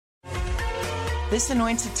This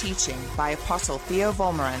anointed teaching by Apostle Theo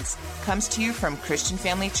Volmarans comes to you from Christian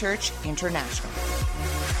Family Church International.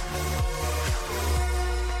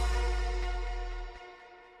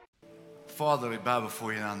 Father, we bow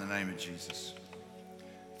before you now in the name of Jesus.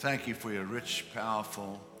 Thank you for your rich,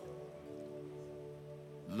 powerful,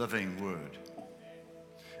 living word.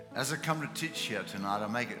 As I come to teach here tonight, I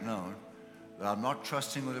make it known that I'm not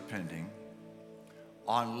trusting or depending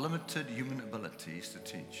on limited human abilities to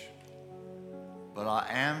teach, but I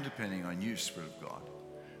am depending on you, Spirit of God.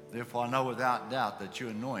 Therefore, I know without doubt that you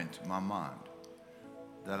anoint my mind,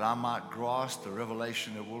 that I might grasp the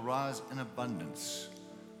revelation that will rise in abundance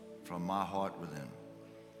from my heart within.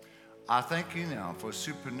 I thank you now for a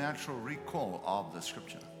supernatural recall of the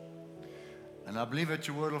scripture. And I believe that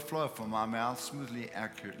your word will flow from my mouth smoothly,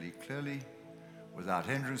 accurately, clearly, without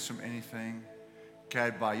hindrance from anything,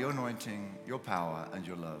 carried by your anointing, your power, and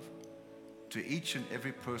your love, to each and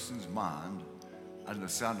every person's mind under the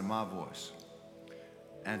sound of my voice,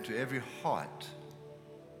 and to every heart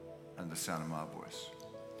under the sound of my voice.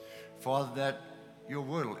 Father, that your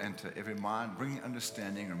word will enter every mind, bringing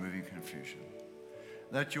understanding, removing confusion.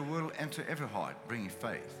 That your word will enter every heart, bringing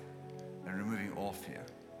faith and removing all fear.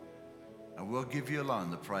 And we'll give you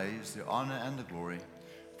alone the praise, the honor, and the glory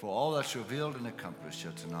for all that's revealed and accomplished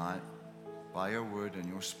here tonight by your word and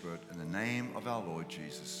your spirit, in the name of our Lord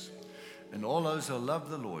Jesus. And all those who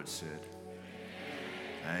love the Lord said,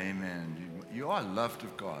 Amen. You are loved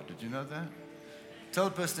of God. Did you know that? Tell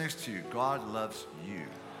the person next to you, God loves you.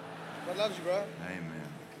 God loves you, bro. Amen.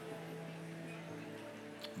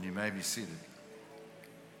 And you may be seated.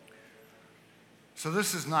 So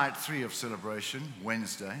this is night 3 of celebration,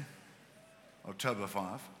 Wednesday, October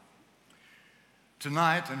 5.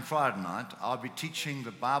 Tonight and Friday night, I'll be teaching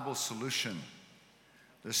the Bible solution,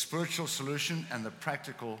 the spiritual solution and the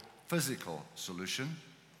practical physical solution,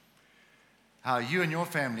 how you and your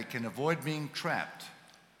family can avoid being trapped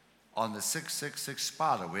on the 666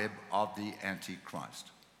 spider web of the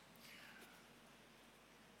Antichrist.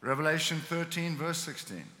 Revelation 13, verse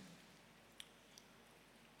 16.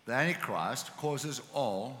 The Antichrist causes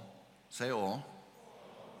all, say all,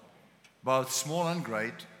 both small and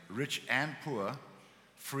great, rich and poor,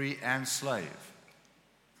 free and slave.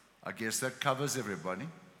 I guess that covers everybody.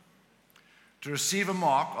 To receive a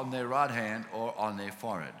mark on their right hand or on their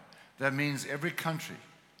forehead. That means every country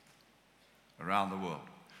around the world.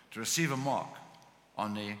 To receive a mark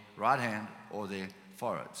on their right hand or their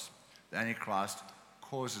foreheads. The Antichrist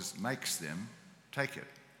makes them take it.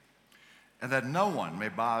 And that no one may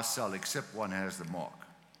buy or sell except one has the mark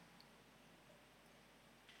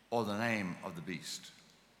or the name of the beast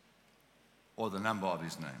or the number of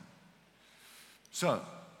his name. So,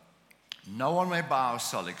 no one may buy or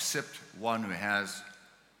sell except one who has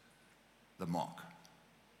the mark.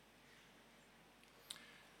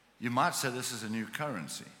 You might say this is a new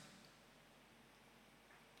currency.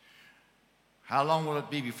 How long will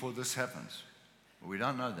it be before this happens? Well, we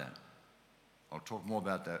don't know that. I'll talk more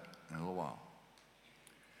about that in a little while.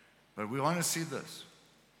 But we want to see this,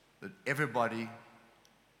 that everybody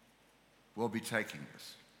will be taking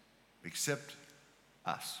this, except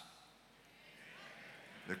us,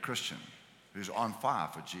 the Christian who's on fire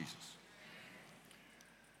for Jesus.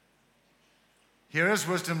 Here is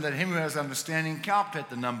wisdom, that him who has understanding calculate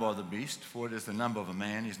the number of the beast, for it is the number of a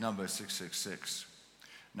man. His number is 666.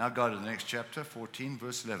 Now go to the next chapter, 14,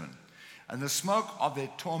 verse 11. And the smoke of their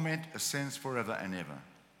torment ascends forever and ever.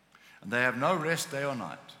 And they have no rest day or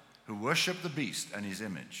night, who worship the beast and his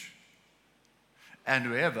image, and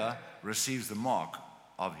whoever receives the mark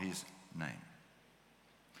of his name.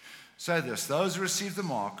 Say this, those who receive the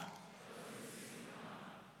mark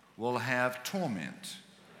will have torment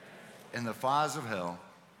in the fires of hell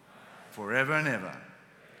forever and ever,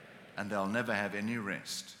 and they'll never have any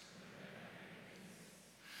rest.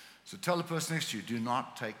 So tell the person next to you, do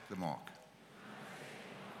not take the mark.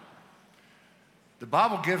 The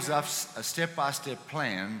Bible gives us a step-by-step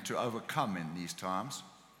plan to overcome in these times.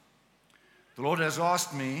 The Lord has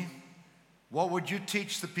asked me, what would you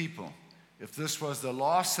teach the people if this was the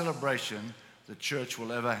last celebration the church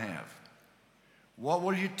will ever have? What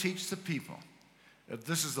will you teach the people if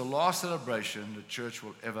this is the last celebration the church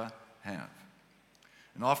will ever have?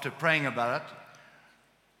 And after praying about it,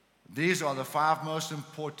 these are the 5 most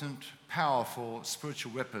important, powerful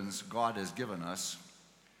spiritual weapons God has given us.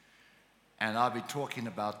 And I'll be talking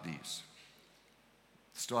about these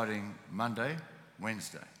starting Monday,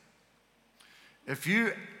 Wednesday. If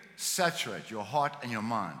you saturate your heart and your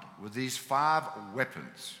mind with these 5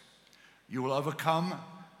 weapons, you will overcome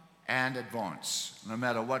and advance no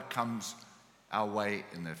matter what comes our way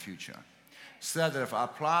in the future. So that if I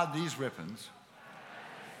apply these weapons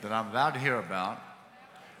that I'm about to hear about,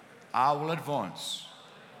 I will advance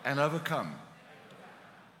and overcome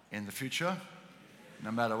in the future,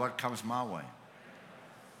 no matter what comes my way.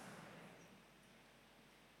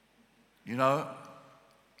 You know,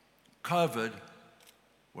 COVID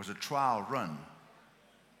was a trial run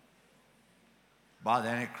by the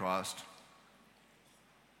Antichrist,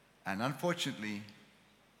 and unfortunately,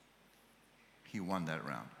 he won that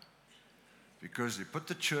round because he put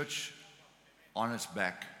the church on its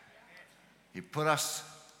back. He put us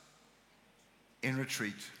in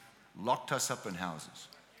retreat, locked us up in houses.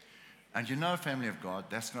 And you know, family of God,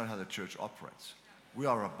 that's not how the church operates. We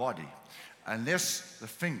are a body. Unless the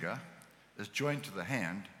finger is joined to the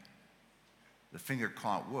hand, the finger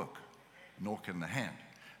can't work, nor can the hand.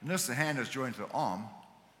 Unless the hand is joined to the arm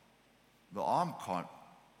can't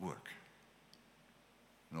work,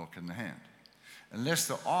 nor can the hand. Unless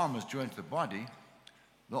the arm is joined to the body,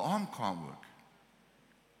 the arm can't work.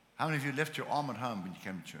 How many of you left your arm at home when you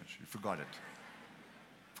came to church? You forgot it.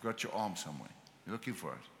 Forgot your arm somewhere. You're looking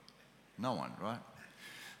for it. No one, right?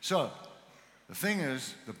 So, the thing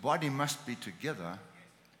is, the body must be together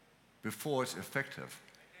before it's effective.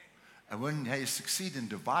 And when you succeed in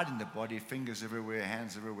dividing the body, fingers everywhere,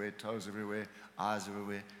 hands everywhere, toes everywhere, eyes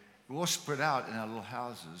everywhere, we're all spread out in our little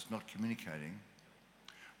houses, not communicating.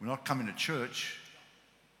 We're not coming to church.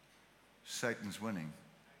 Satan's winning.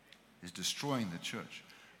 He's destroying the church,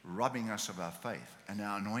 robbing us of our faith and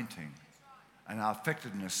our anointing and our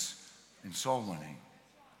effectiveness in soul winning.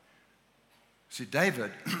 See,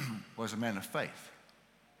 David was a man of faith.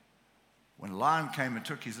 When a lion came and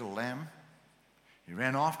took his little lamb, he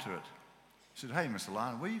ran after it. He said, "Hey, Mr.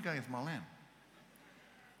 Lion, where are you going with my lamb?"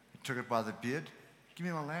 He took it by the beard. "Give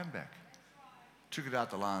me my lamb back." Took it out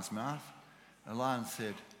the lion's mouth. The lion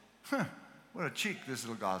said, "What a cheek this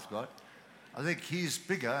little guy's got. I think he's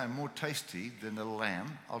bigger and more tasty than the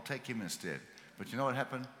lamb. I'll take him instead." But you know what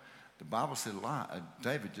happened? The Bible said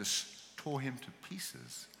David just tore him to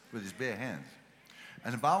pieces with his bare hands.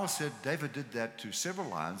 And the Bible said David did that to several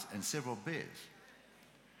lions and several bears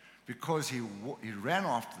because he ran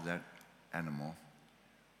after that animal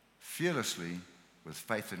fearlessly with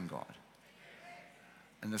faith in God.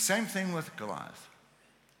 And the same thing with Goliath.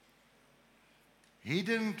 He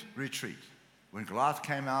didn't retreat. When Goliath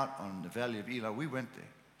came out on the Valley of Elah, we went there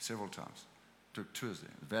several times. Took tours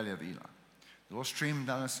there, the Valley of Elah. The little stream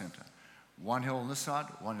down the center. One hill on this side,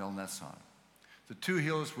 one hill on that side. The two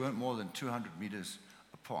hills weren't more than 200 meters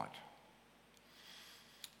apart.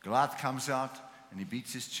 Goliath comes out and he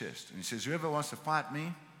beats his chest. And he says, "Whoever wants to fight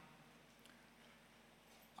me,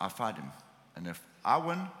 I'll fight him. And if I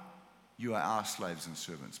win, you are our slaves and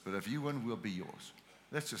servants. But if you win, we'll be yours."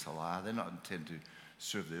 That's just a lie. They're not intended to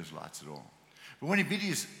serve the Israelites at all. But when he beat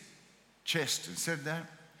his chest and said that,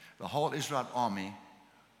 the whole Israelite army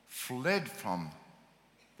fled from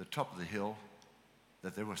the top of the hill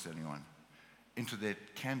that they were standing on into their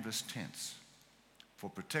canvas tents for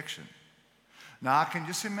protection. Now I can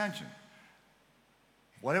just imagine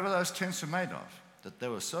whatever those tents are made of, that they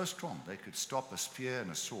were so strong they could stop a spear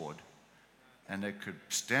and a sword, and they could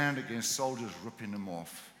stand against soldiers ripping them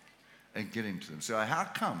off and getting to them. So how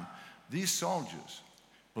come these soldiers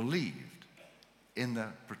believed in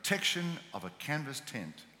the protection of a canvas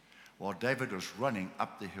tent while David was running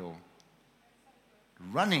up the hill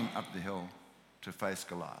to face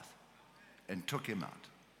Goliath and took him out?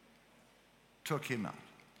 Took him out.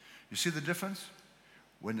 You see the difference?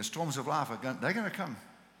 When the storms of life they're going to come.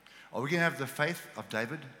 Are we going to have the faith of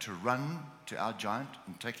David to run to our giant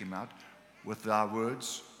and take him out with our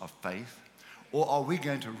words of faith? Or are we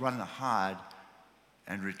going to run and hide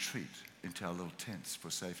and retreat into our little tents for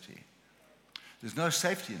safety? There's no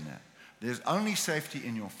safety in that. There's only safety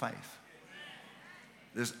in your faith.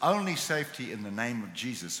 There's only safety in the name of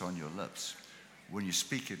Jesus on your lips when you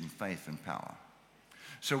speak it in faith and power.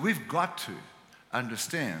 So we've got to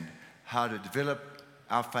understand how to develop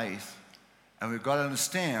our faith, and we've got to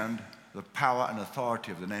understand the power and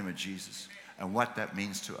authority of the name of Jesus and what that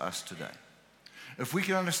means to us today. If we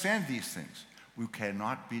can understand these things, we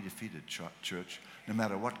cannot be defeated, church, no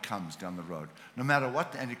matter what comes down the road, no matter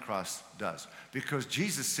what the Antichrist does. Because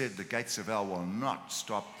Jesus said the gates of hell will not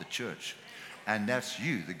stop the church. And that's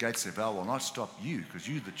you. The gates of hell will not stop you because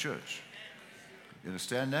you're the church. You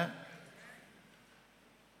understand that?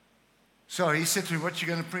 So he said to me, "What are you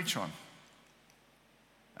going to preach on?"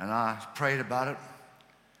 And I prayed about it.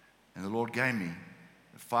 And the Lord gave me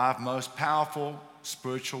the 5 most powerful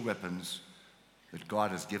spiritual weapons that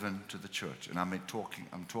God has given to the church. And I'm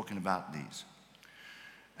talking about these.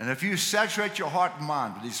 And if you saturate your heart and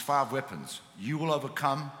mind with these 5 weapons, you will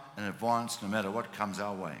overcome and advance no matter what comes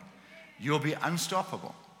our way. You'll be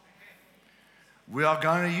unstoppable. We are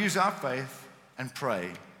going to use our faith and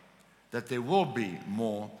pray that there will be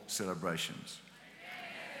more celebrations.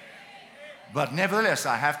 But nevertheless,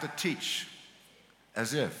 I have to teach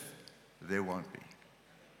as if there won't be.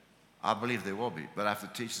 I believe there will be, but I have to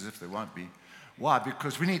teach as if there won't be. Why?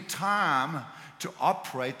 Because we need time to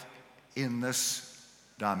operate in this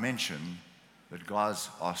dimension that God's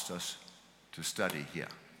asked us to study here.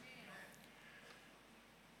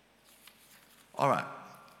 All right.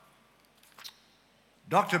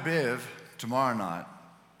 Dr. Bev, tomorrow night,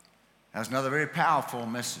 has another very powerful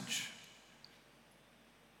message.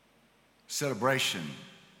 Celebration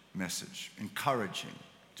message, encouraging,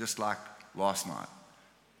 just like last night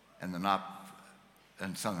and the night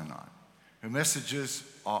and Sunday night. Her messages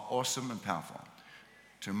are awesome and powerful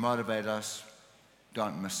to motivate us.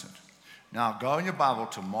 Don't miss it. Now go in your Bible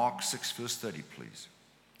to Mark 6 verse 30, please.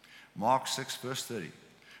 Mark 6 verse 30.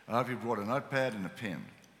 I hope you brought a notepad and a pen.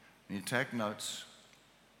 You take notes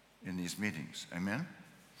in these meetings. Amen?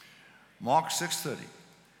 Mark 6:30.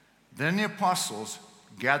 Then the apostles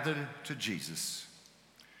gathered to Jesus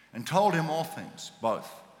and told him all things, both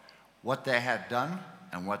what they had done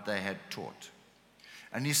and what they had taught.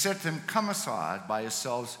 And he said to them, "Come aside by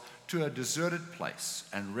yourselves to a deserted place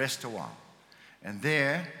and rest a while." And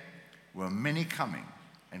there were many coming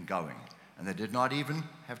and going, and they did not even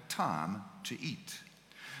have time to eat.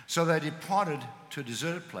 So they departed to a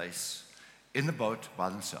deserted place in the boat by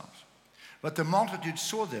themselves. But the multitude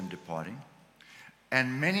saw them departing,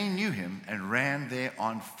 and many knew him and ran there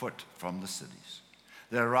on foot from the cities.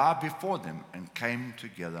 They arrived before them and came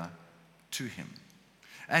together to him.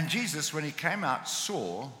 And Jesus, when he came out,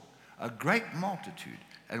 saw a great multitude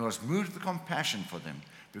and was moved with compassion for them,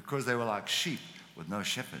 because they were like sheep with no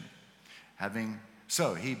shepherd.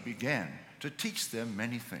 So he began to teach them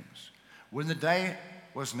many things. When the day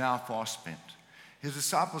was now far spent, his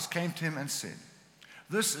disciples came to him and said,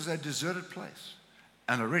 "This is a deserted place,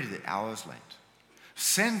 and already the hour is late.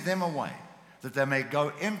 Send them away, that they may go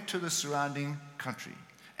into the surrounding country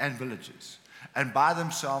and villages, and buy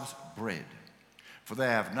themselves bread, for they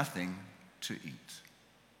have nothing to eat."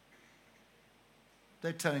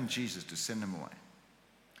 They're telling Jesus to send them away.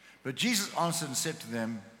 But Jesus answered and said to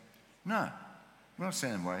them, "No, we're not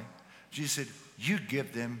sending them away." Jesus said, "You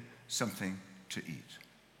give them something to eat."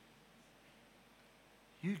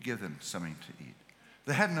 You give them something to eat.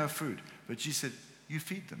 They had no food, but Jesus said, "You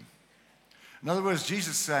feed them." In other words,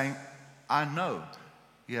 Jesus is saying, I know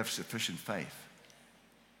you have sufficient faith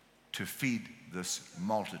to feed this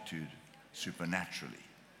multitude supernaturally.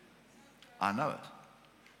 I know it.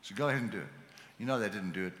 So go ahead and do it. You know they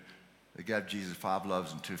didn't do it. They gave Jesus 5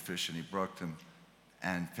 loaves and 2 fish, and he broke them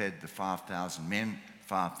and fed the 5,000 men,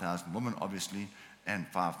 5,000 women, obviously, and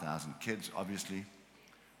 5,000 kids, obviously,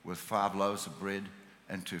 with 5 loaves of bread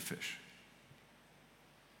and 2 fish.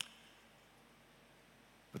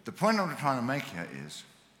 But the point I'm trying to make here is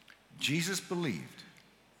Jesus believed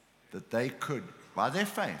that they could, by their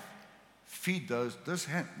faith, feed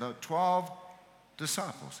the 12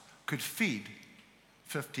 disciples could feed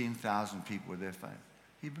 15,000 people with their faith.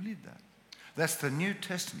 He believed that. That's the New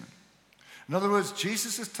Testament. In other words,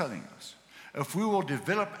 Jesus is telling us, if we will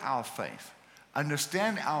develop our faith,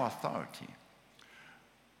 understand our authority,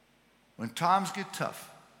 when times get tough,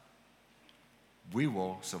 we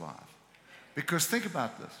will survive. Because think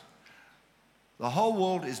about this. The whole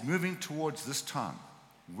world is moving towards this time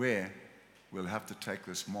where we'll have to take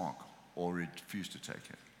this mark or refuse to take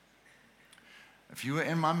it. If you were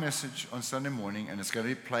in my message on Sunday morning, and it's going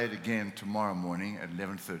to be played again tomorrow morning at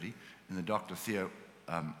 11:30 in the Dr. Theo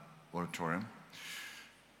auditorium.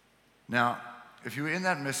 Now, if you were in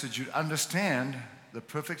that message, you'd understand the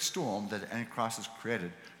perfect storm that Antichrist has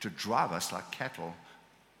created to drive us like cattle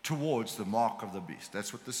towards the mark of the beast.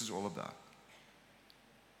 That's what this is all about.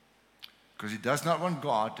 Because he does not want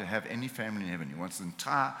God to have any family in heaven. He wants the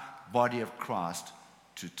entire body of Christ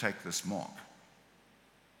to take this mark.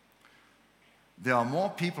 There are more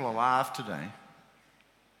people alive today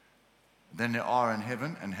than there are in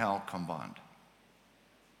heaven and hell combined.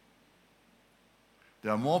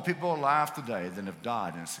 There are more people alive today than have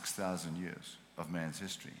died in 6,000 years of man's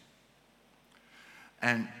history.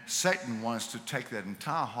 And Satan wants to take that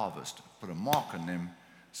entire harvest, put a mark on them,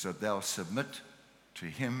 so they'll submit to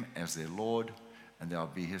him as their Lord, and they'll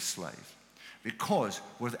be his slave. Because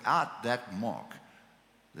without that mark,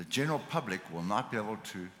 the general public will not be able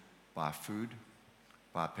to buy food,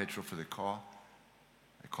 buy petrol for their car.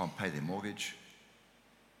 They can't pay their mortgage,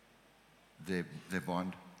 their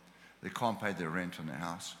bond. They can't pay their rent on their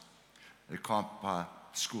house. They can't buy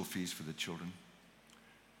school fees for their children.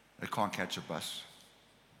 They can't catch a bus.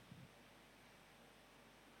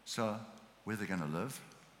 So where they're going to live,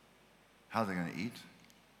 how they're going to eat,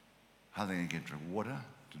 how they're going to get water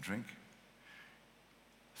to drink.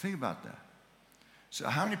 Think about that. So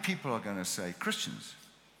how many people are going to say, Christians,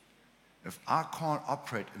 if I can't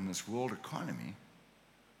operate in this world economy,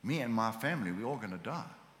 me and my family, we're all going to die.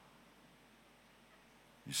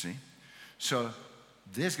 You see? So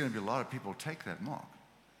there's going to be a lot of people take that mark.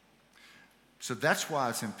 So that's why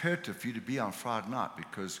it's imperative for you to be on Friday night,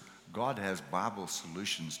 because God has Bible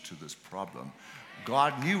solutions to this problem.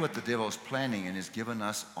 God knew what the devil was planning and has given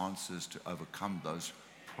us answers to overcome those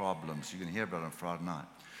problems. You're going to hear about it on Friday night.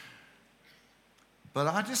 But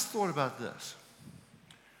I just thought about this.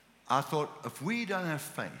 I thought, if we don't have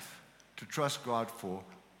faith to trust God for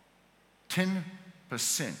 10%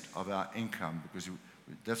 of our income, because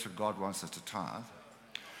that's what God wants us to tithe,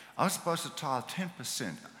 I'm supposed to tithe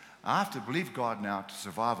 10%. I have to believe God now to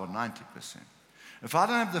survive on 90%. If I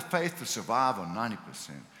don't have the faith to survive on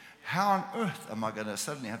 90%, how on earth am I going to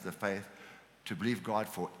suddenly have the faith to believe God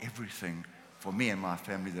for everything for me and my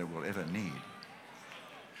family that we'll ever need?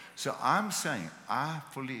 So I'm saying I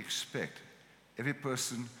fully expect every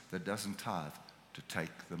person that doesn't tithe to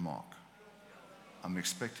take the mark. I'm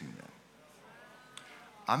expecting that.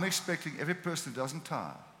 I'm expecting every person that doesn't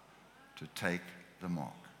tithe to take the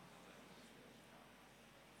mark.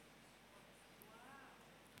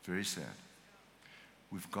 Very sad.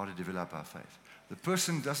 We've got to develop our faith. The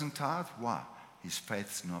person who doesn't tithe, why? His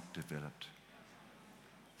faith's not developed.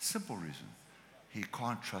 Simple reason. He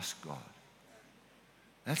can't trust God.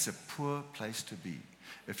 That's a poor place to be.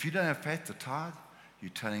 If you don't have faith to tithe, you're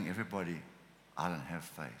telling everybody, I don't have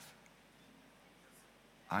faith.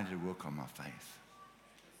 I need to work on my faith.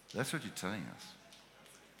 That's what you're telling us.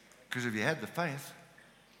 Because if you had the faith,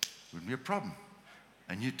 it wouldn't be a problem.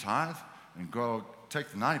 And you tithe and go take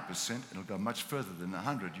the 90%, it'll go much further than the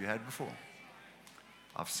 100 you had before.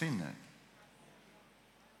 I've seen that.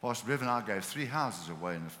 Pastor Rev and I gave 3 houses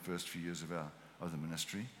away in the first few years of the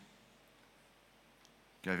ministry.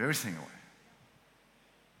 Gave everything away.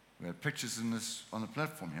 We had pictures on the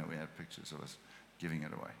platform here. We had pictures of us giving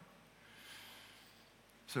it away.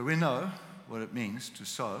 So we know what it means to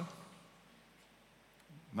sow,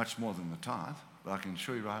 much more than the tithe. But I can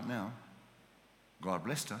assure you right now, God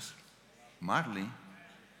blessed us mightily.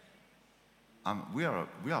 We are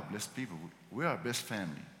blessed people. We are a blessed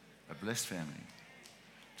family, a blessed family.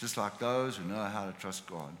 Just like those who know how to trust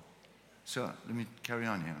God. So let me carry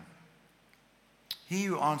on here. He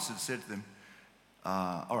who answered said to them,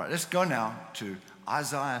 all right, let's go now to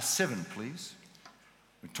Isaiah 7, please.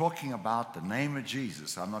 We're talking about the name of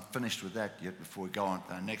Jesus. I'm not finished with that yet before we go on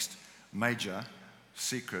to our next major,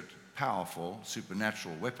 secret, powerful,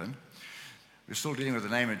 supernatural weapon. We're still dealing with the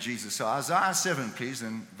name of Jesus. So Isaiah 7, please,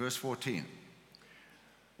 in verse 14.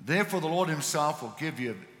 Therefore the Lord himself will give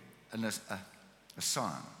you a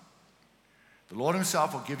sign. The Lord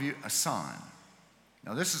himself will give you a sign.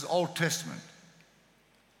 Now this is Old Testament.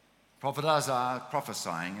 Prophet Isaiah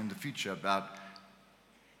prophesying in the future about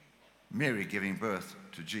Mary giving birth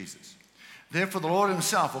to Jesus. Therefore the Lord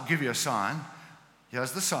himself will give you a sign.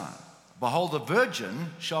 Here's the sign. Behold, the virgin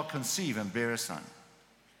shall conceive and bear a son,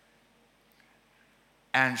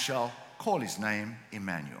 and shall call his name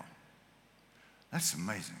Emmanuel. That's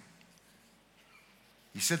amazing.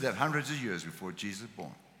 He said that hundreds of years before Jesus was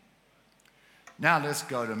born. Now let's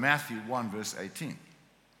go to Matthew 1, verse 18.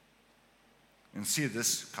 And see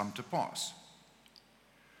this come to pass.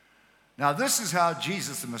 Now this is how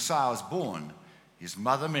Jesus the Messiah was born. His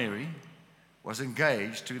mother Mary was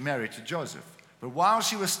engaged to be married to Joseph. But while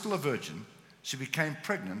she was still a virgin, she became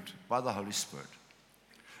pregnant by the Holy Spirit.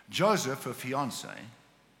 Joseph, her fiancé,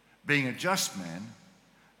 being a just man,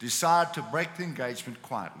 decided to break the engagement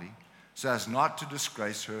quietly so as not to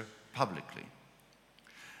disgrace her publicly.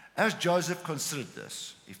 As Joseph considered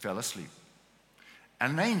this, he fell asleep.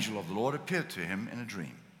 An angel of the Lord appeared to him in a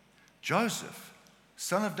dream. Joseph,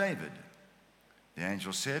 son of David, the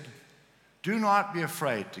angel said, do not be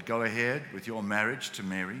afraid to go ahead with your marriage to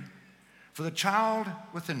Mary, for the child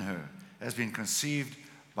within her has been conceived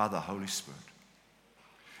by the Holy Spirit.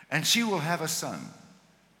 And she will have a son,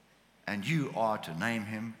 and you are to name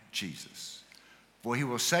him Jesus, for he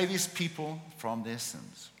will save his people from their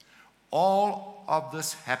sins. All of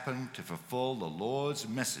this happened to fulfill the Lord's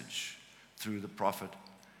message through the prophet.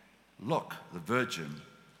 Look, the virgin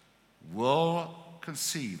will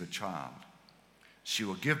conceive a child. She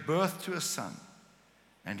will give birth to a son,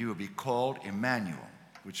 and he will be called Emmanuel,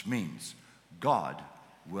 which means God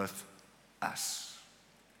with us.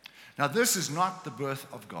 Now, this is not the birth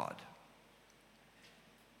of God.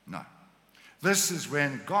 No. This is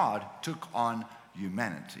when God took on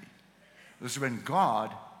humanity. This is when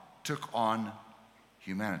God took on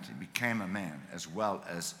humanity, became a man as well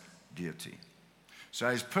as deity. So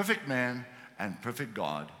he's perfect man and perfect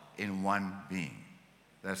God in one being.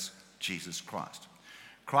 That's Jesus Christ.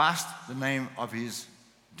 Christ, the name of his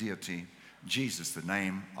deity. Jesus, the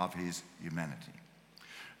name of his humanity.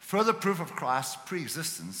 Further proof of Christ's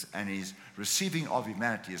pre-existence and his receiving of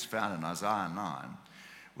humanity is found in Isaiah 9,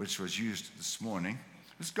 which was used this morning.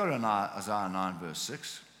 Let's go to Isaiah 9, verse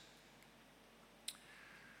 6.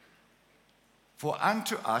 For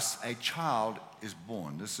unto us a child is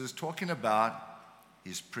born. This is talking about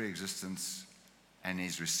his pre-existence and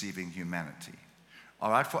his receiving humanity. All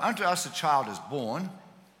right, for unto us a child is born,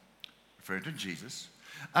 referring to Jesus.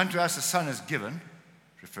 Unto us a son is given,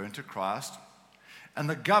 referring to Christ. And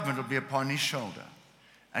the government will be upon his shoulder.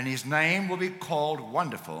 And his name will be called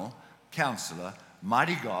Wonderful, Counselor,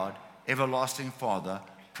 Mighty God, Everlasting Father,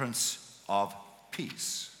 Prince of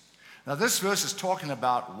Peace. Now this verse is talking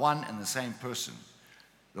about one and the same person,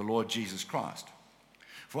 the Lord Jesus Christ.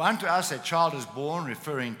 For unto us a child is born,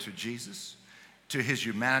 referring to Jesus, to his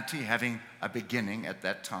humanity having a beginning at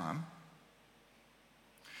that time.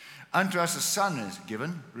 Unto us a son is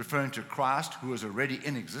given, referring to Christ, who is already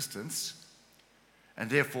in existence, and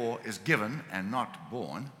therefore is given and not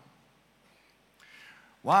born.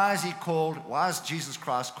 Why is Jesus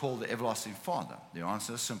Christ called the Everlasting Father? The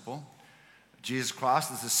answer is simple. Jesus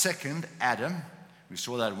Christ is the second Adam. We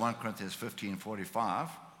saw that in 1 Corinthians 15:45.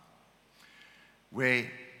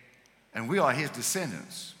 And we are his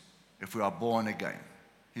descendants if we are born again.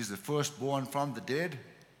 He's the firstborn from the dead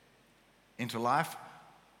into life,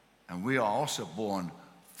 and we are also born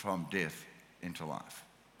from death into life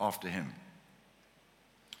after him.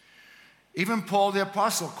 Even Paul the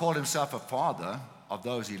Apostle called himself a father of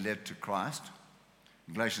those he led to Christ.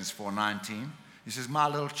 In Galatians 4:19, he says, my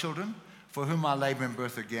little children, for whom I labor in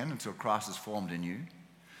birth again until Christ is formed in you.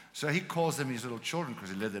 So he calls them his little children because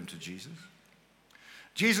he led them to Jesus.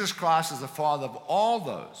 Jesus Christ is the father of all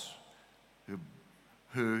those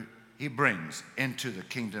who he brings into the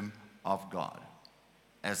kingdom of God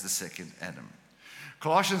as the second Adam.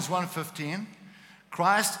 Colossians 1:15,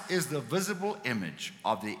 Christ is the visible image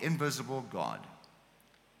of the invisible God.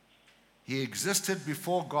 He existed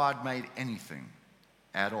before God made anything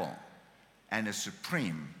at all and is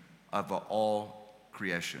supreme over all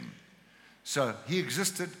creation. So he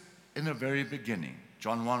existed in the very beginning.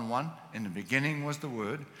 John 1:1, in the beginning was the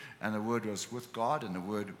Word, and the Word was with God, and the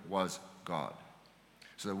Word was God.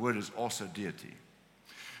 So the Word is also deity.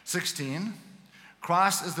 16,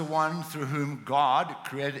 Christ is the one through whom God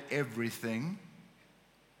created everything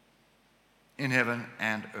in heaven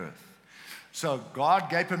and earth. So God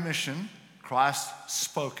gave permission, Christ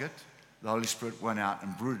spoke it, the Holy Spirit went out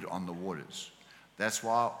and brooded on the waters. That's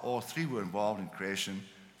why all three were involved in creation,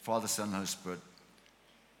 Father, Son, and Holy Spirit.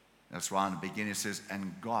 That's why in the beginning it says,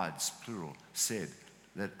 and God's, plural, said,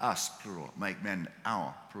 let us, plural, make man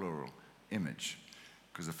our, plural, image.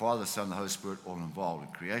 Because the Father, Son, and the Holy Spirit all involved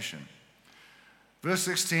in creation. Verse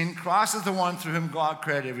 16, Christ is the one through whom God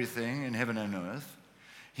created everything in heaven and earth.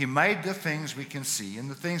 He made the things we can see and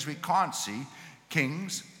the things we can't see,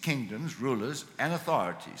 kings, kingdoms, rulers, and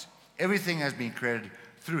authorities. Everything has been created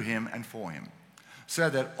through him and for him. So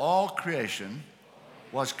that all creation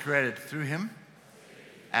was created through him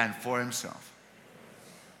and for himself.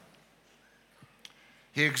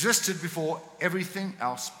 He existed before everything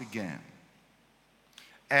else began.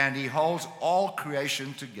 And he holds all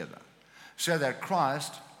creation together. So that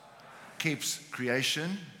Christ keeps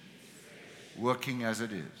creation working as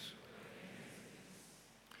it is.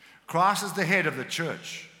 Christ is the head of the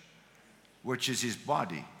church, which is his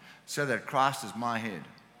body. So that Christ is my head.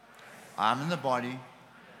 I'm in the body,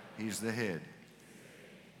 he's the head.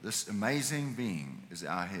 This amazing being is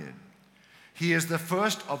our head. He is the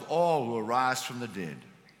first of all who will rise from the dead.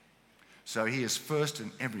 So he is first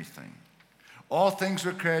in everything. All things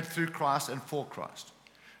were created through Christ and for Christ.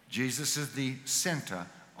 Jesus is the center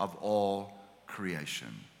of all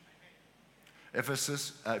creation.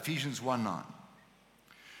 Ephesians 1:9.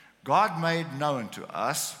 God made known to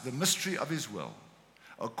us the mystery of his will,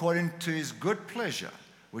 according to his good pleasure,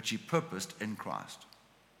 which he purposed in Christ.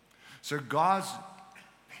 So God's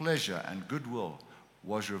pleasure and goodwill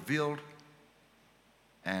was revealed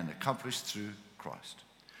and accomplished through Christ.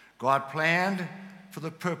 God planned for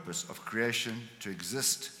the purpose of creation to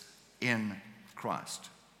exist in Christ.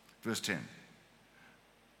 Verse 10.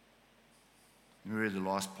 Let me read the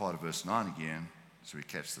last part of verse 9 again so we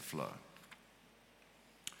catch the flow.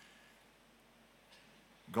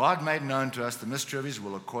 God made known to us the mystery of his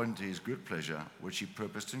will according to his good pleasure, which he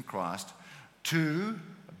purposed in Christ, to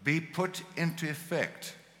be put into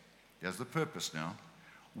effect. There's the purpose now.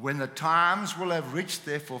 when the times will have reached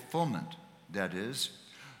their fulfillment, that is,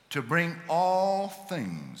 to bring all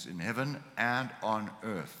things in heaven and on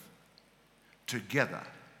earth together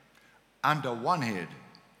under one head,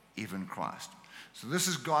 even Christ. So this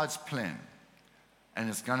is God's plan, and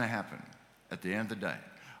it's going to happen at the end of the day.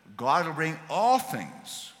 God will bring all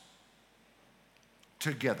things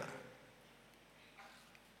together,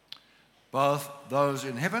 both those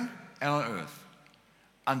in heaven and on earth,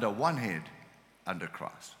 under one head, under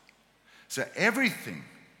Christ. So everything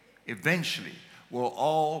eventually will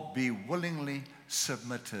all be willingly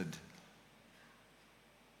submitted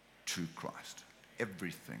to Christ.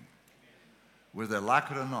 Everything. Whether they like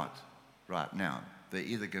it or not, right now, they're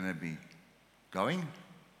either going to be going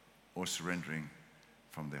or surrendering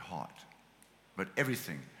from their heart. But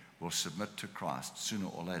everything will submit to Christ sooner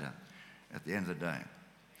or later at the end of the day.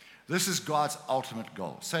 This is God's ultimate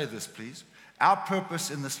goal. Say this, please. Our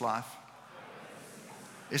purpose in this life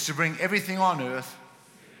is to bring everything on earth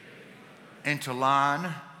into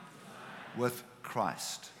line with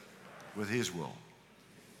Christ, with His will.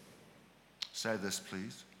 Say this,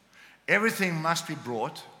 please. Everything must be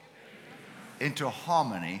brought into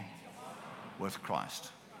harmony with Christ.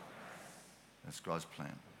 That's God's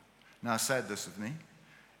plan. Now say this with me.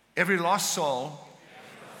 Every lost soul,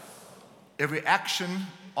 every action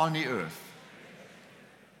on the earth,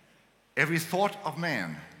 every thought of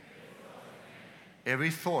man,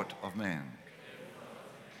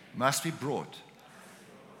 must be brought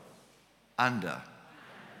under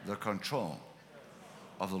the control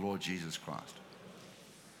of the Lord Jesus Christ.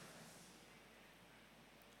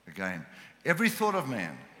 Again, every thought of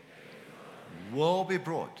man will be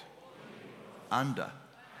brought under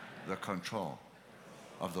the control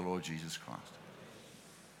of the Lord Jesus Christ.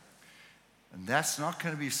 And that's not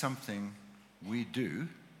going to be something we do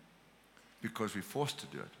because we're forced to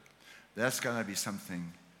do it. That's going to be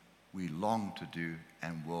something we long to do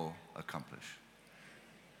and will accomplish.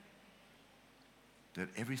 That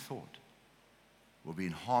every thought will be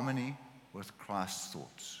in harmony with Christ's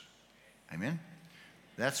thoughts. Amen?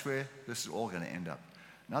 That's where this is all going to end up.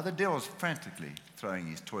 Now the devil's frantically throwing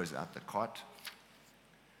his toys out the cart.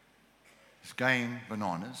 He's going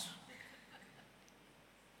bananas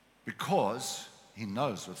because he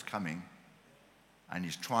knows what's coming and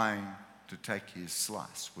he's trying to take his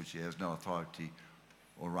slice, which he has no authority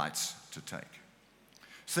or rights to take.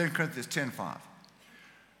 2 Corinthians 10:5.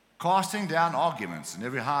 Casting down arguments and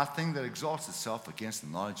every high thing that exalts itself against the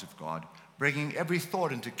knowledge of God, bringing every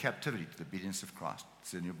thought into captivity to the obedience of Christ.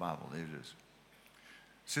 It's in your Bible. There it is.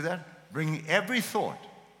 See that? Bringing every thought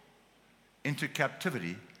into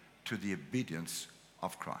captivity to the obedience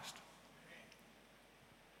of Christ.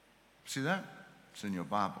 See that? It's in your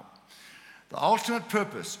Bible. The ultimate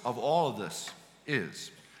purpose of all of this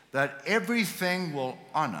is that everything will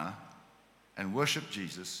honor and worship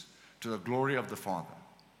Jesus to the glory of the Father.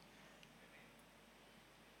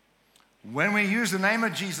 When we use the name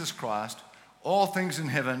of Jesus Christ, all things in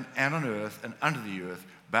heaven and on earth and under the earth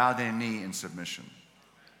bow their knee in submission.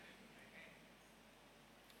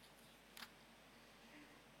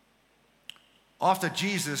 After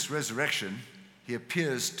Jesus' resurrection, he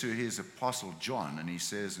appears to his apostle John, and he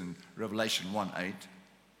says in Revelation 1:8,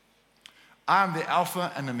 I am the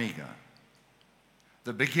Alpha and Omega,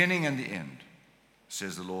 the beginning and the end,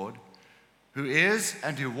 says the Lord, who is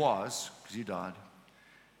and who was, because he died,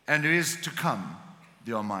 and who is to come,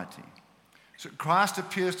 the Almighty. So Christ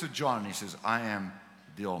appears to John, and he says, I am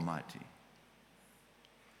the Almighty.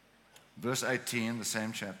 Verse 18, the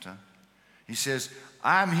same chapter, he says,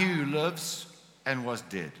 I am he who lives and was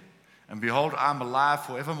dead. And behold, I am alive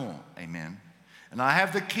forevermore. Amen. And I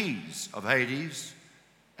have the keys of Hades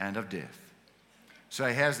and of death. So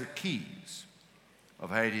he has the keys of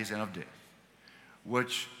Hades and of death,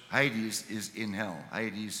 which Hades is in hell.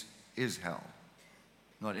 Hades is hell.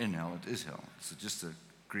 Not in hell, it is hell. It's just a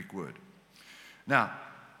Greek word. Now,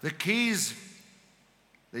 the keys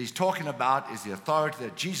that he's talking about is the authority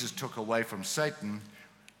that Jesus took away from Satan,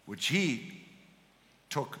 which he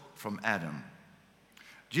took from Adam.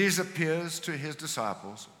 Jesus appears to his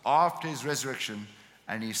disciples after his resurrection,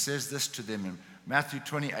 and he says this to them in Matthew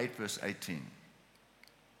 28, verse 18.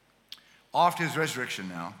 After his resurrection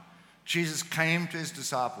now, Jesus came to his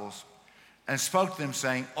disciples and spoke to them,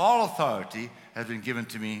 saying, all authority has been given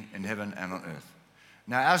to me in heaven and on earth.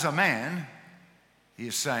 Now, as a man, he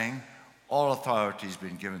is saying, all authority has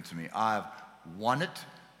been given to me. I have won it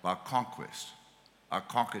by conquest. I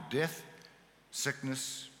conquered death,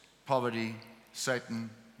 sickness, poverty, Satan,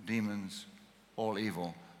 demons, all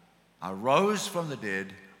evil. I rose from the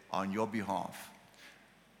dead on your behalf.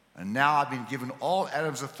 And now I've been given all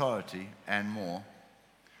Adam's authority and more.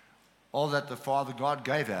 all that the Father God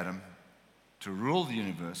gave Adam to rule the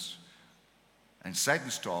universe, and Satan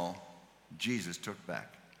stole, Jesus took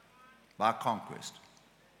back by conquest.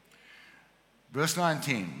 Verse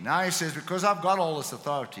 19, now he says, because I've got all this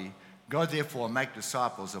authority, go therefore and make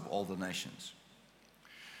disciples of all the nations.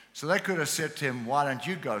 So they could have said to him, why don't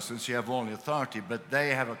you go since you have all the authority? But they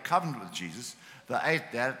have a covenant with Jesus. They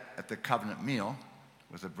ate that at the covenant meal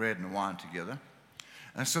with the bread and the wine together.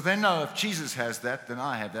 And so they know if Jesus has that, then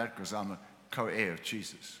I have that because I'm a co-heir of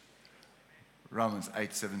Jesus. Romans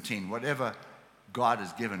 8:17, whatever God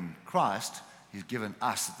has given Christ, he's given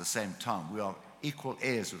us at the same time. We are equal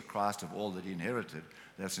heirs with Christ of all that he inherited.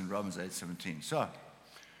 That's in Romans 8:17. So,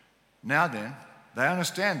 now then, they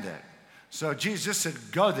understand that. So Jesus just said,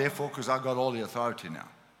 go therefore, because I've got all the authority now.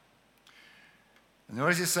 And what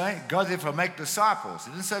does he say? Go therefore, make disciples.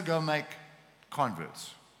 He didn't say go make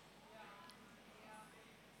converts.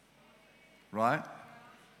 Right?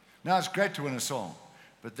 Now, it's great to win a soul,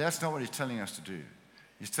 but that's not what he's telling us to do.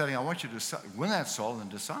 He's telling, I want you to win that soul and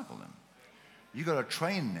disciple them. You've got to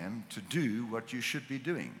train them to do what you should be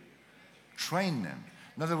doing. Train them.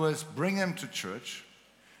 In other words, bring them to church,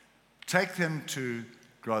 take them to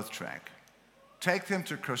Growth Track, take them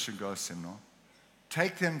to Christian Growth Seminar,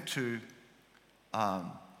 take them to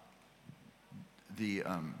the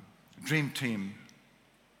Dream Team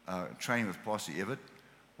training with Pastor Everett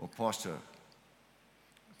or Pastor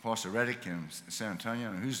Radic in San Antonio,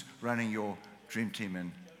 and who's running your Dream Team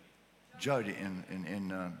in Jody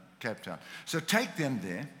in Cape Town. So take them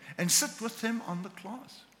there and sit with them on the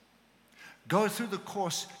class. Go through the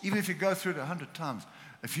course, even if you go through it 100 times.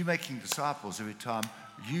 If you're making disciples every time,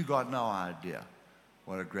 you got no idea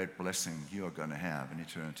what a great blessing you are going to have in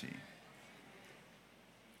eternity.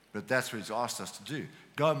 But that's what he's asked us to do.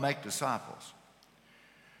 Go make disciples.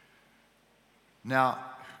 Now,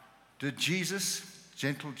 did Jesus,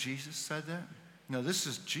 gentle Jesus, say that? No, this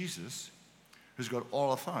is Jesus who's got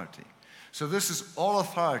all authority. So this is all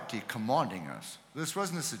authority commanding us. This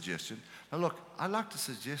wasn't a suggestion. Now look, I'd like to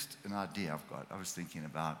suggest an idea I've got. I was thinking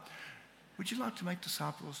about, would you like to make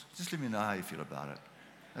disciples? Just let me know how you feel about it.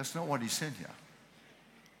 That's not what he said here.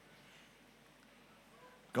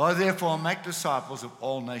 Go therefore and make disciples of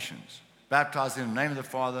all nations, baptize them in the name of the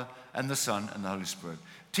Father and the Son and the Holy Spirit,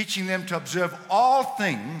 teaching them to observe all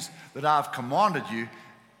things that I have commanded you,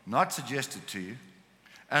 not suggested to you.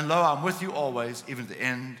 And lo, I'm with you always, even to the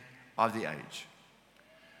end of the age.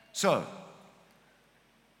 So,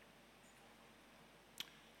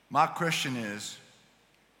 my question is,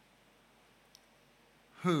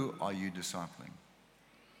 who are you discipling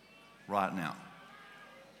right now?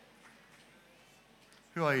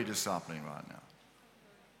 Who are you discipling right now?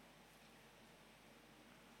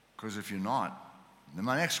 Because if you're not, then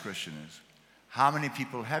my next question is, how many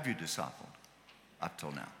people have you discipled up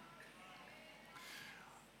till now?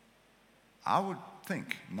 I would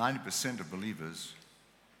think 90% of believers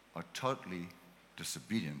are totally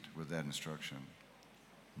disobedient with that instruction.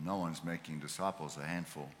 No one's making disciples, a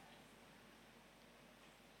handful.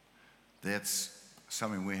 That's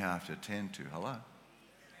something we have to attend to. Hello?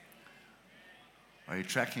 Are you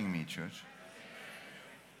tracking me, church?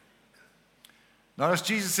 Notice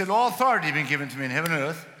Jesus said, all authority has been given to me in heaven and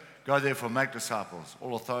earth. Go therefore, make disciples.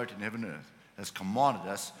 All authority in heaven and earth has commanded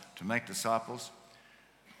us to make disciples.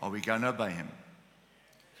 Are we going to obey him?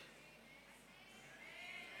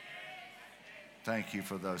 Thank you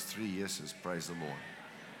for those 3 yeses. Praise the Lord.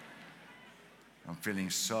 I'm feeling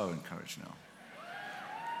so encouraged now.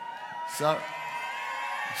 So,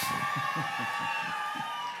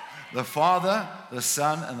 the Father, the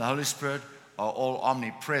Son, and the Holy Spirit are all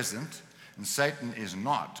omnipresent, and Satan is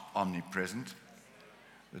not omnipresent.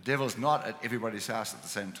 The devil's not at everybody's house at the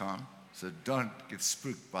same time, so don't get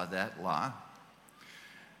spooked by that lie.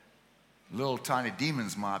 Little tiny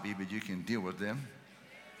demons might be, but you can deal with them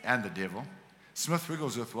and the devil. Smith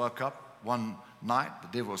Wigglesworth woke up one night,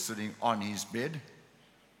 the devil was sitting on his bed.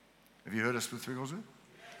 Have you heard of Smith Wigglesworth?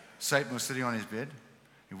 Satan was sitting on his bed.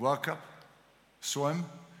 He woke up, saw him,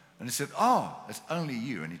 and he said, oh, it's only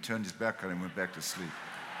you. And he turned his back on him and went back to sleep.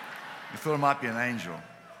 He thought it might be an angel.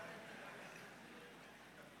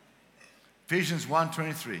 Ephesians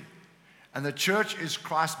 1:23. And the church is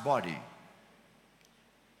Christ's body.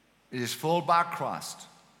 It is filled by Christ,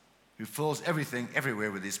 who fills everything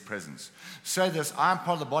everywhere with his presence. Say this, I am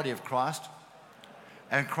part of the body of Christ,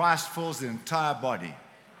 and Christ fills the entire body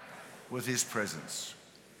with his presence.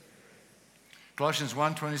 Colossians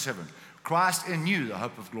 1:27. Christ in you, the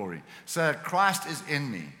hope of glory. So that Christ is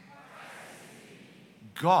in me.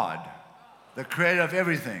 God, the creator of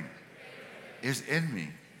everything, is in me.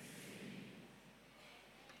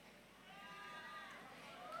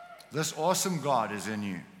 this awesome God is in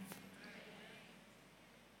you.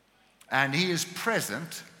 And he is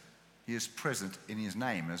present. He is present in his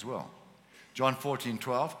name as well. John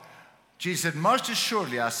 14:12. Jesus said, most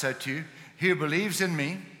assuredly I say to you, he who believes in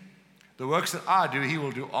me, the works that I do, he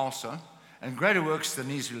will do also. And greater works than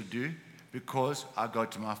these will do, because I go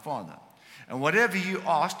to my Father. And whatever you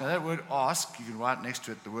ask, now that word ask, you can write next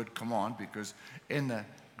to it the word command, because in the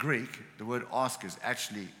Greek, the word ask is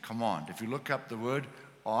actually command. If you look up the word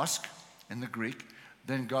ask in the Greek,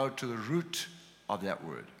 then go to the root of that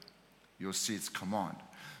word. You'll see it's command.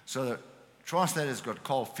 So the translators got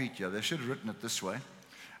cold feet here. They should have written it this way.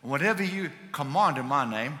 And whatever you command in my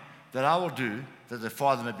name, that I will do, that the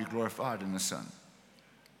Father may be glorified in the Son.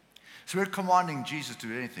 So we're commanding Jesus to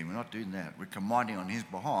do anything. We're not doing that. We're commanding on his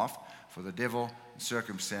behalf for the devil and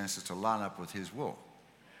circumstances to line up with his will.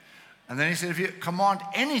 And then he said, if you command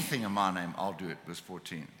anything in my name, I'll do it, verse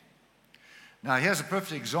 14. Now, here's a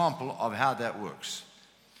perfect example of how that works.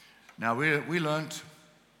 Now, we learned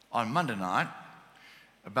on Monday night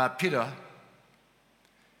about Peter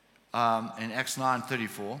in Acts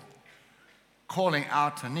 9:34, calling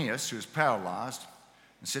out Aeneas, who was paralyzed,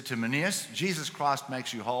 and said to him, Aeneas, Jesus Christ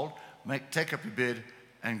makes you whole. Take up your bed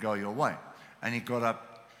and go your way. And he got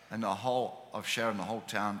up, and the whole of Sharon, the whole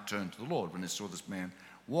town, turned to the Lord when they saw this man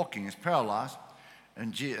walking. He's paralyzed.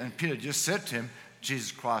 And Peter just said to him,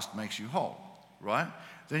 Jesus Christ makes you whole. Right?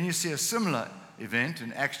 Then you see a similar event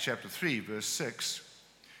in Acts chapter 3, verse 6,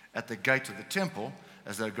 at the gate of the temple,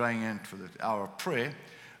 as they're going in for the hour of prayer.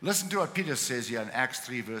 Listen to what Peter says here in Acts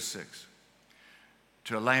 3, verse 6,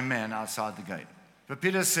 to a lame man outside the gate. But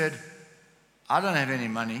Peter said, I don't have any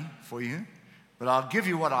money for you, but I'll give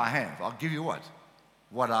you what I have. I'll give you what?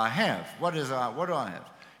 What I have. What do I have?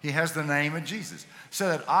 He has the name of Jesus. So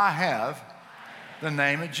that I have the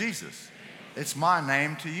name of Jesus. It's my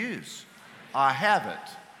name to use. I have it.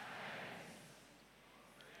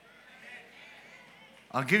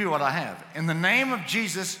 I'll give you what I have. In the name of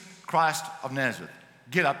Jesus Christ of Nazareth,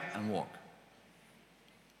 get up and walk.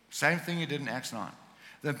 Same thing he did in Acts 9.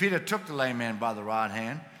 Then Peter took the lame man by the right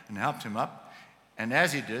hand and helped him up. And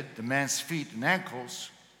as he did, the man's feet and ankles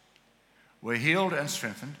were healed and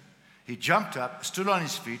strengthened. He jumped up, stood on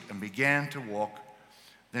his feet, and began to walk.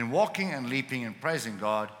 Then walking and leaping and praising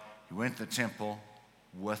God, he went to the temple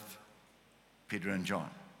with Peter and John.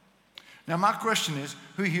 Now my question is,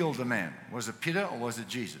 who healed the man? Was it Peter or was it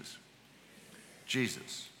Jesus?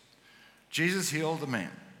 Jesus. Jesus healed the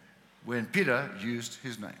man when Peter used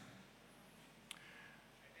his name.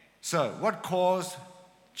 So what caused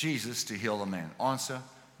Jesus to heal the man? Answer,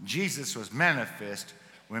 Jesus was manifest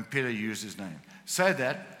when Peter used his name. Say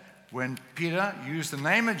that when Peter used the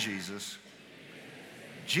name of Jesus,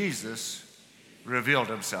 Jesus revealed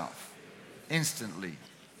himself instantly,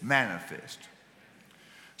 manifest.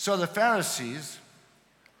 So the Pharisees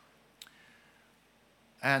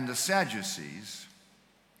and the Sadducees,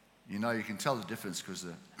 you know, you can tell the difference because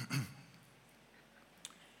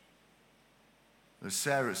the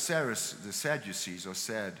Sadducees are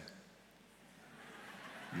sad,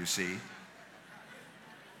 you see.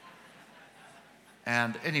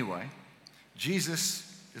 And anyway,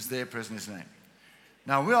 Jesus is there present in his name.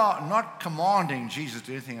 Now, we are not commanding Jesus to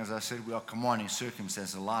do anything, as I said, we are commanding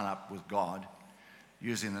circumstances to line up with God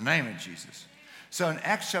using the name of Jesus. So in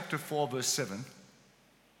Acts chapter 4, verse 7,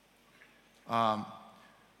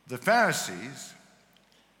 the Pharisees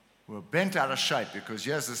were bent out of shape because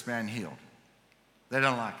here's this man healed. They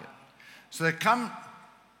don't like it. So they come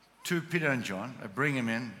to Peter and John, they bring him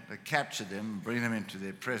in, they capture them, bring them into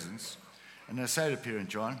their presence, and they say to Peter and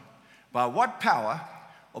John, by what power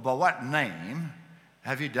or by what name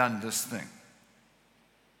have you done this thing?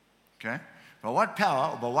 Okay? By what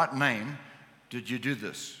power or by what name did you do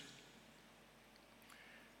this?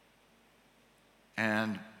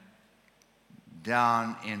 And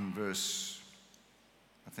down in verse,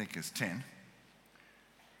 I think it's 10,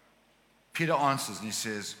 Peter answers and he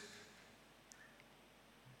says,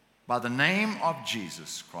 by the name of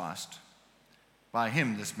Jesus Christ, by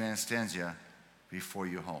him this man stands here before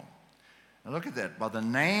you whole. Now look at that. By the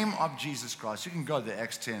name of Jesus Christ. You can go to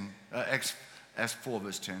Acts 4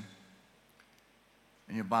 verse 10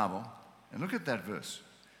 in your Bible and look at that verse.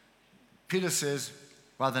 Peter says,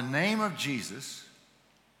 by the name of Jesus,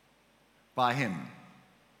 by him.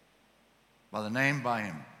 By the name, by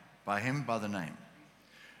him. By him, by the name.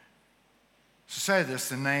 So say this,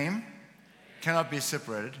 the name cannot be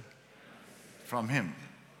separated from him.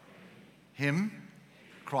 Him,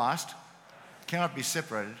 Christ, cannot be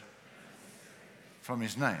separated from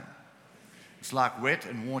his name. It's like wet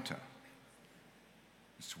and water.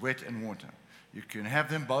 It's wet and water. You can have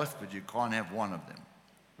them both, but you can't have one of them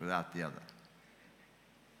without the other.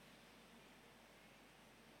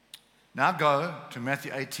 Now go to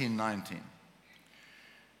Matthew 18:19.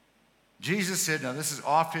 Jesus said, now this is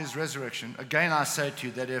after his resurrection, again I say to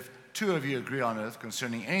you that if two of you agree on earth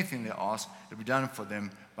concerning anything they ask, it will be done for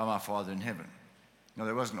them by my Father in heaven. No,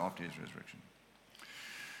 that wasn't after his resurrection.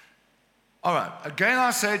 All right, again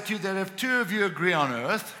I say to you that if two of you agree on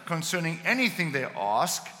earth concerning anything they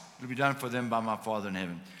ask, it will be done for them by my Father in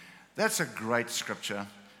heaven. That's a great scripture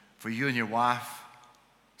for you and your wife.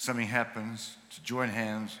 Something happens, to join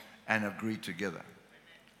hands and agree together.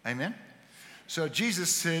 Amen? So Jesus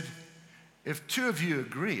said, if two of you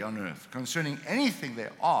agree on earth concerning anything they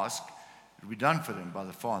ask, it will be done for them by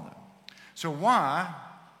the Father. So why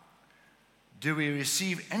do we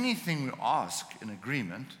receive anything we ask in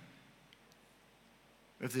agreement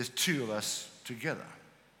if there's two of us together?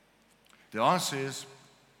 The answer is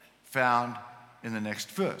found in the next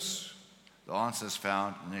verse. The answer is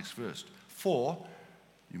found in the next verse. For,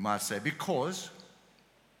 you might say, because,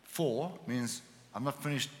 for means I'm not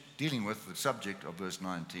finished dealing with the subject of verse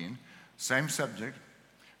 19. Same subject.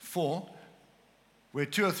 For, where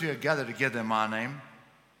two or three are gathered together in my name,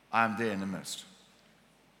 I am there in the midst.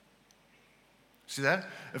 See that?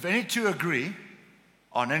 If any two agree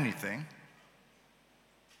on anything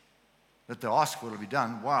that they ask for, it will be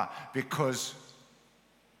done. Why? Because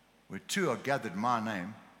where two are gathered in my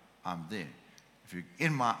name, I'm there. If you're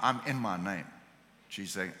I'm in my name.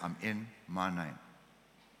 She's saying, I'm in my name.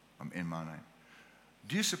 I'm in my name.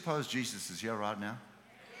 Do you suppose Jesus is here right now?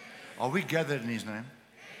 Are we gathered in his name?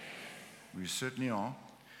 We certainly are.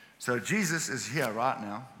 So Jesus is here right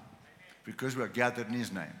now because we are gathered in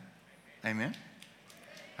his name. Amen?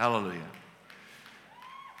 Hallelujah.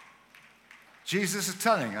 Jesus is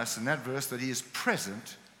telling us in that verse that he is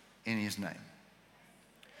present in his name.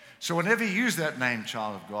 So whenever you use that name,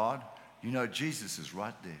 child of God, you know Jesus is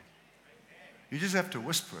right there. You just have to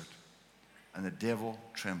whisper it, and the devil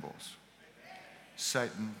trembles.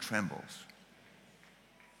 Satan trembles.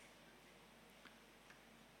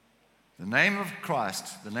 The name of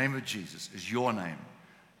Christ, the name of Jesus, is your name.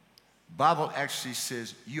 The Bible actually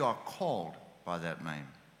says you are called by that name.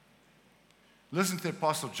 Listen to the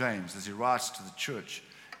Apostle James as he writes to the church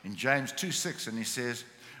in James 2:6, and he says,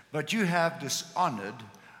 but you have dishonored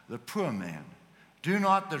the poor man. Do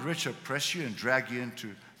not the rich oppress you and drag you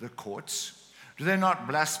into the courts? Do they not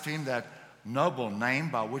blaspheme that noble name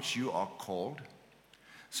by which you are called?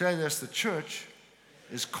 Say this, the church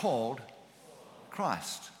is called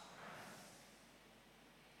Christ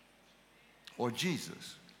or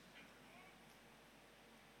Jesus.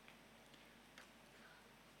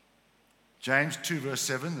 James 2 verse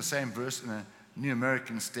 7, the same verse in the New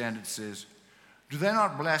American Standard says, do they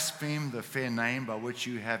not blaspheme the fair name by which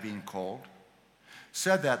you have been called?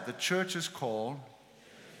 So that the church is called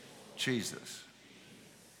Jesus.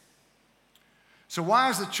 So why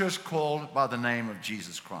is the church called by the name of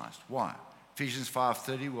Jesus Christ? Why? Ephesians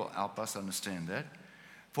 5:30 will help us understand that.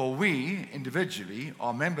 For we individually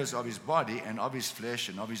are members of his body and of his flesh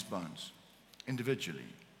and of his bones. Individually.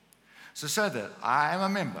 So say that I am a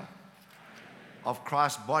member of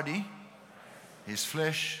Christ's body, his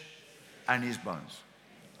flesh, and his bones.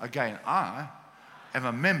 Again, I am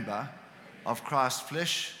a member of Christ's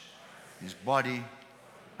flesh, his body,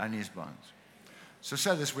 and his bones. So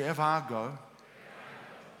say this, wherever I go,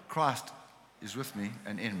 Christ is with me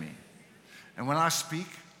and in me. And when I speak,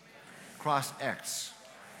 Christ acts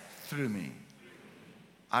through me.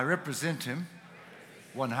 I represent him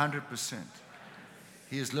 100%.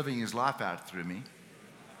 He is living his life out through me.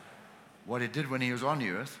 What he did when he was on the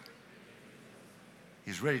earth,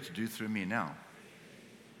 he's ready to do through me now.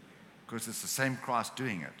 Because it's the same Christ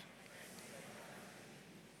doing it.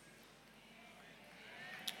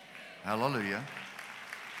 Hallelujah.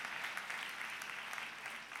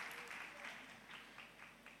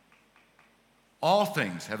 All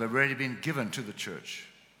things have already been given to the church.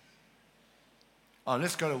 Oh,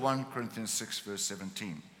 let's go to 1 Corinthians 6, verse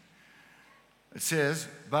 17. It says,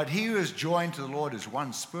 but he who is joined to the Lord is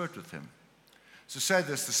one spirit with him. So say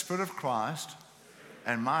this, the Spirit of Christ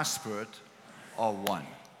and my spirit are one.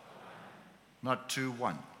 Not two,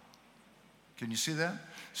 one. Can you see that?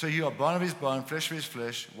 So you are bone of his bone, flesh of his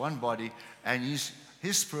flesh, one body, and his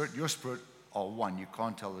spirit, your spirit are one. You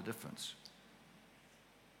can't tell the difference.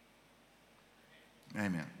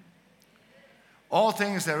 Amen. All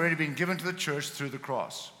things have already been given to the church through the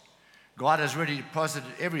cross. God has already deposited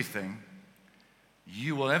everything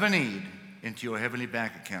you will ever need into your heavenly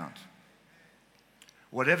bank account.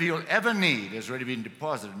 Whatever you'll ever need has already been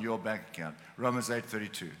deposited in your bank account. Romans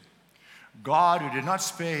 8:32. God, who did not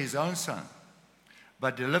spare his own son,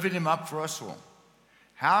 but delivered him up for us all,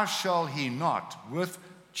 how shall he not, with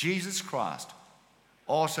Jesus Christ,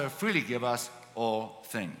 also freely give us all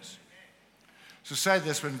things? So say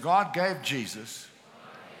this, when God gave Jesus,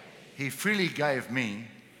 he freely gave me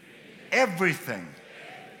everything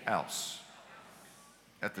else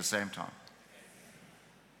at the same time.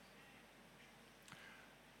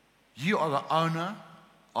 You are the owner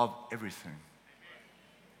of everything.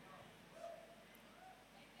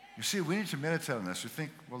 You see, we need to meditate on this. We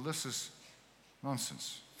think, well, this is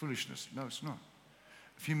nonsense, foolishness. No, it's not.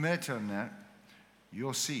 If you meditate on that,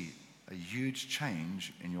 you'll see a huge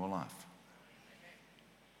change in your life.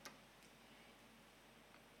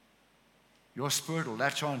 Your spirit will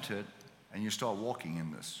latch onto it, and you start walking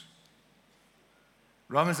in this.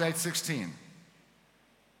 Romans 8:16.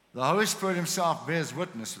 The Holy Spirit himself bears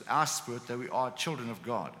witness with our spirit that we are children of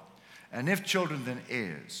God. And if children, then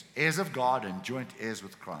heirs, heirs of God and joint heirs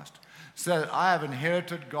with Christ. So that I have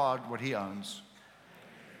inherited God what he owns,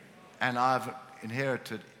 and I've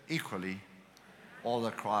inherited equally all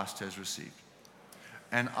that Christ has received.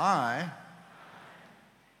 And I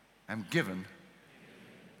am given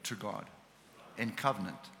to God in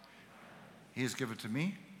covenant. He has given to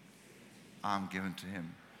me, I'm given to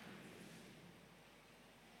him.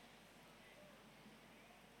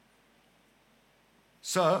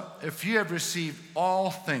 So, if you have received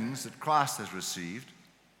all things that Christ has received,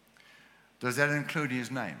 does that include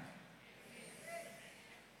his name?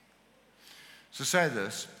 So say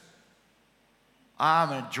this, I am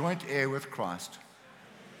a joint heir with Christ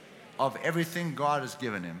of everything God has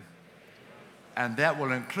given him, and that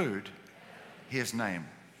will include his name.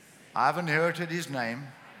 I've inherited his name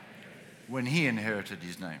when he inherited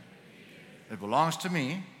his name. It belongs to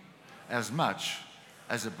me as much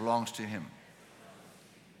as it belongs to him.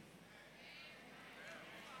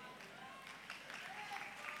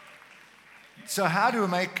 So how do we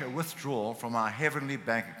make a withdrawal from our heavenly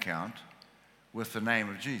bank account with the name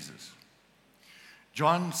of Jesus?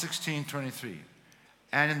 John 16:23.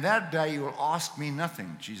 And in that day you will ask me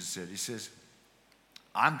nothing, Jesus said. He says,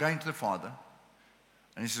 I'm going to the Father.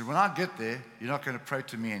 And he says, when I get there, you're not going to pray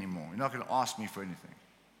to me anymore. You're not going to ask me for anything.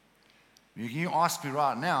 You can ask me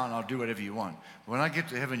right now and I'll do whatever you want. But when I get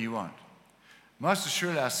to heaven, you won't. Most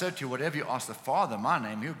assuredly, I said to you, whatever you ask the Father in my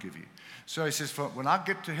name, he'll give you. So he says, when I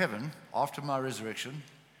get to heaven, after my resurrection,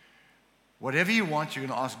 whatever you want, you're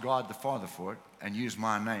going to ask God the Father for it and use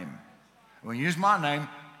my name. When you use my name,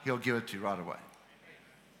 he'll give it to you right away.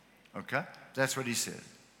 Okay? That's what he said.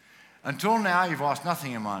 Until now, you've asked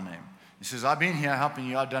nothing in my name. He says, I've been here helping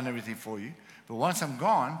you. I've done everything for you. But once I'm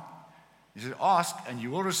gone, he says, ask and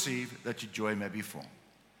you will receive that your joy may be full.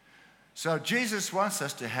 So Jesus wants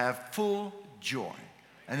us to have full joy.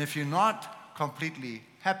 And if you're not completely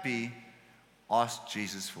happy, ask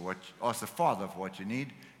Jesus for what, ask the Father for what you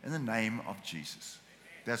need in the name of Jesus.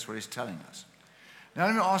 That's what he's telling us. Now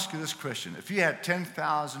let me ask you this question. If you had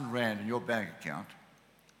 10,000 rand in your bank account,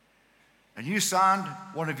 and you signed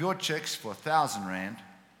one of your checks for 1,000 rand,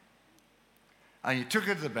 and you took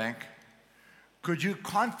it to the bank, could you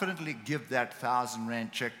confidently give that 1,000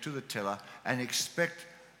 rand check to the teller and expect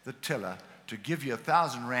the teller to give you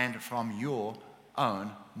 1,000 rand from your own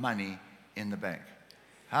money in the bank?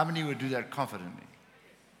 How many would do that confidently?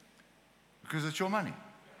 Because it's your money.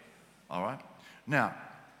 All right? Now,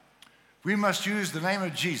 we must use the name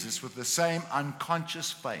of Jesus with the same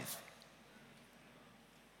unconscious faith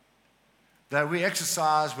that we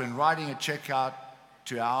exercise when writing a check out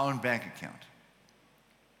to our own bank account.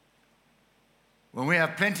 When we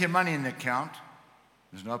have plenty of money in the account,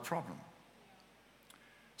 there's no problem.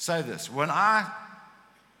 Say this, when I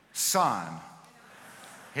sign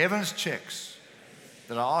heaven's checks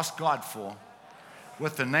that I ask God for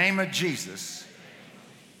with the name of Jesus,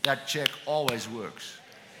 that check always works.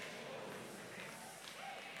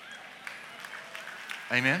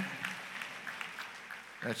 Amen?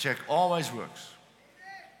 That check always works.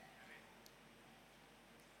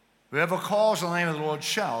 Whoever calls on the name of the Lord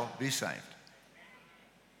shall be saved.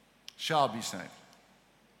 Shall be saved.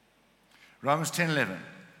 Romans 10:11.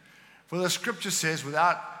 For the scripture says,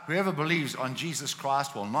 whoever believes on Jesus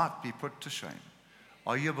Christ will not be put to shame.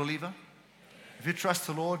 Are you a believer? If you trust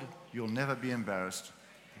the Lord, you'll never be embarrassed.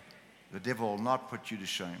 The devil will not put you to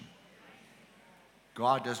shame.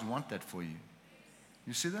 God doesn't want that for you.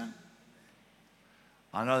 You see that?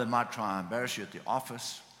 I know they might try and embarrass you at the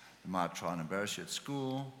office. They might try and embarrass you at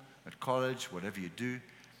school, at college, whatever you do.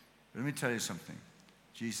 But let me tell you something.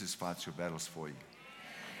 Jesus fights your battles for you.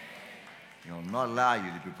 He will not allow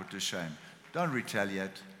you to be put to shame. Don't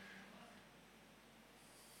retaliate.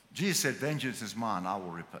 Jesus said, vengeance is mine, I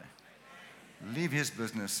will repay. Leave his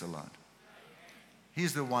business alone.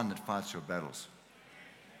 He's the one that fights your battles.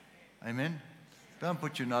 Amen? Don't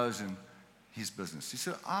put your nose in his business. He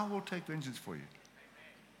said, I will take vengeance for you.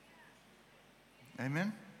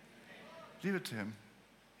 Amen? Leave it to him.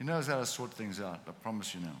 He knows how to sort things out, I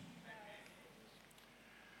promise you now.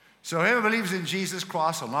 So whoever believes in Jesus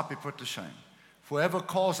Christ will not be put to shame. For whoever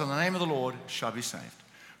calls on the name of the Lord shall be saved.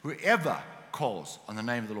 Whoever calls on the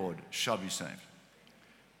name of the Lord shall be saved.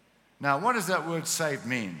 Now, what does that word saved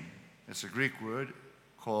mean? It's a Greek word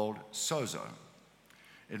called sozo.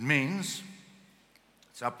 It means,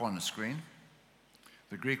 it's up on the screen.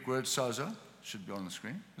 The Greek word sozo should be on the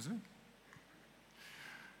screen, isn't it?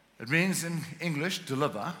 It means in English,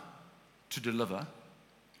 deliver, to deliver.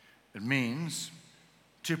 It means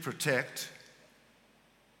to protect.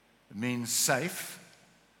 It means safe,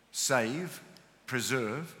 save,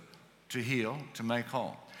 preserve, to heal, to make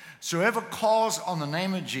whole. So whoever calls on the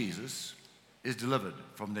name of Jesus is delivered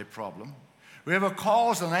from their problem. Whoever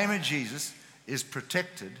calls on the name of Jesus is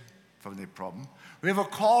protected from their problem. Whoever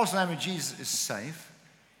calls on the name of Jesus is safe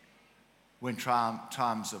when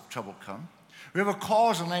times of trouble come. Whoever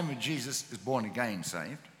calls on the name of Jesus is born again,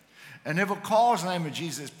 saved. And whoever calls on the name of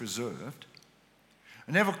Jesus is preserved.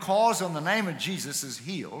 And whoever calls on the name of Jesus is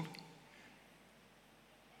healed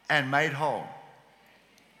and made whole.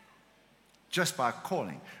 Just by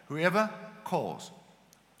calling. Whoever calls.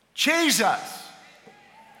 Jesus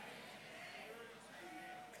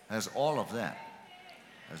has all of that.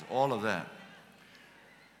 Has all of that.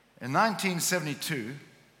 In 1972,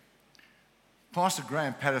 Pastor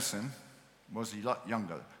Graham Patterson was a lot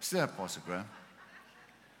younger. Still Pastor Graham.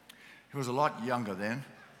 He was a lot younger then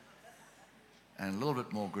and a little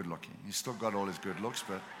bit more good looking. He's still got all his good looks,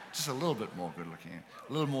 but just a little bit more good looking.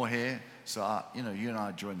 A little more hair. So, you and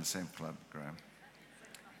I joined the same club, Graham.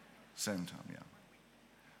 Same time, yeah.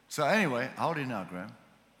 So anyway, how old are you now, Graham?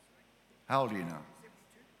 How old are you now?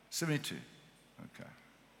 72. Okay.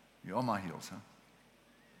 You're on my heels, huh?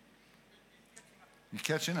 You're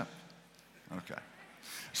catching up? Okay.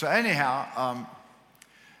 So anyhow,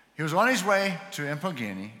 he was on his way to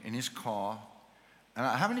Empangeni in his car. And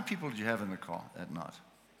how many people did you have in the car that night?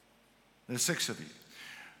 There's 6 of you.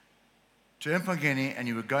 To Empangeni, and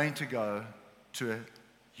you were going to go to a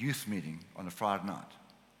youth meeting on a Friday night,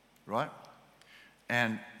 right?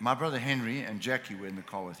 And my brother Henry and Jackie were in the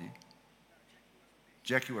car with you.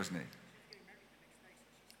 Jackie wasn't there.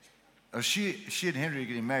 Oh, she and Henry are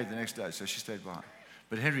getting married the next day, so she stayed behind.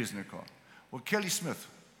 But Henry was in the car. Well, Kelly Smith,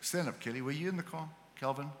 stand up, Kelly. Were you in the car,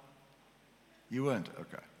 Calvin? You weren't?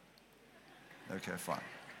 Okay. Okay, fine.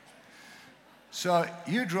 So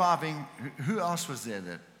you're driving. Who else was there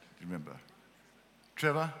that you remember?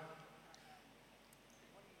 Trevor?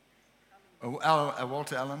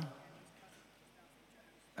 Walter Allen?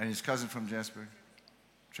 And his cousin from Jasper?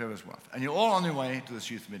 Trevor's wife. And you're all on your way to this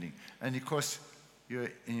youth meeting. And of course, you're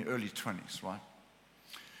in your early 20s, right?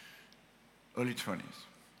 Early 20s.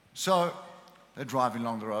 So they're driving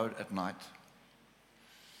along the road at night.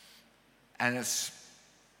 And it's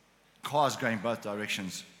cars going both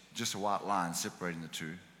directions, just a white line separating the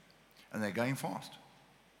two. And they're going fast.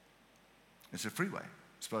 It's a freeway,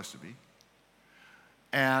 it's supposed to be.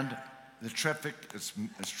 And the traffic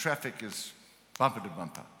is bumper to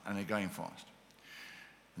bumper, and they're going fast.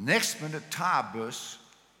 Next minute, tire bursts,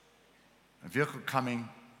 a vehicle coming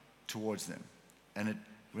towards them. And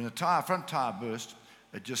when the front tire burst,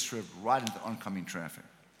 it just swerved right into oncoming traffic.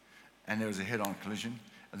 And there was a head-on collision.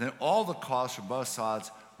 And then all the cars from both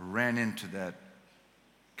sides ran into that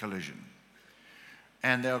collision.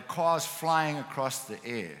 And there were cars flying across the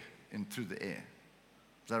air, through the air.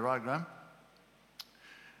 Is that right, Graham?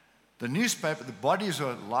 The newspaper, the bodies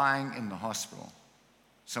were lying in the hospital.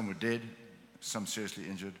 Some were dead, some seriously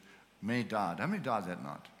injured. Many died. How many died that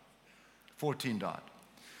night? 14 died.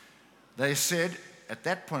 They said at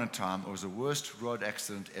that point in time, it was the worst road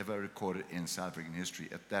accident ever recorded in South African history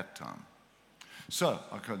at that time. So,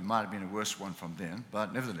 okay, it might have been a worse one from then,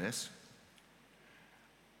 but nevertheless,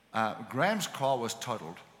 Graham's car was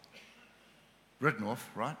totaled, written off,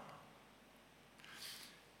 right?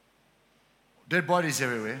 Dead bodies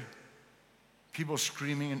everywhere, people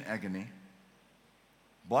screaming in agony,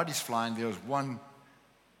 bodies flying. There was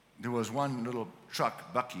one little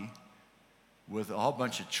truck, Bucky, with a whole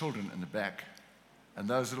bunch of children in the back, and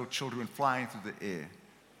those little children went flying through the air.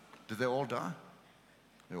 Did they all die?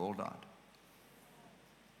 They all died.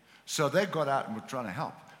 So they got out and were trying to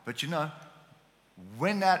help. But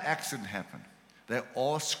when that accident happened, they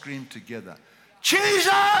all screamed together,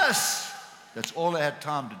 Jesus! That's all they had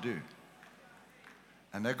time to do.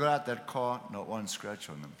 And they got out that car, not one scratch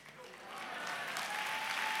on them.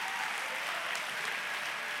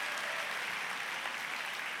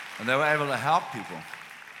 And they were able to help people.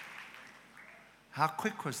 How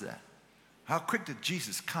quick was that? How quick did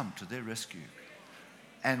Jesus come to their rescue?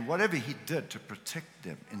 And whatever he did to protect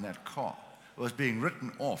them in that car was being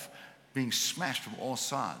written off, being smashed from all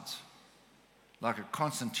sides, like a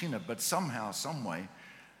concertina, but somehow, some way,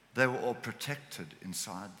 they were all protected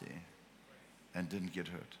inside there and didn't get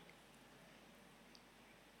hurt.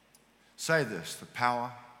 Say this, the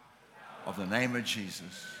power of the name of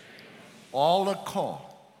Jesus. All that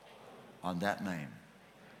call on that name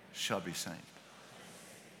shall be saved.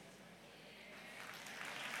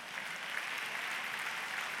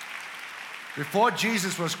 Before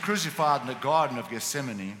Jesus was crucified in the Garden of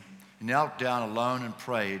Gethsemane, he knelt down alone and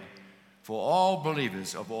prayed for all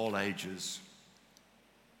believers of all ages.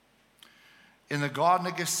 In the Garden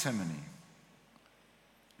of Gethsemane,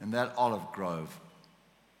 in that olive grove,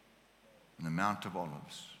 in the Mount of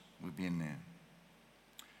Olives, we've been there.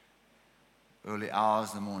 Early hours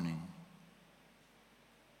in the morning.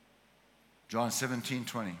 John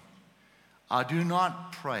 17:20. I do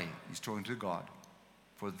not pray, he's talking to God,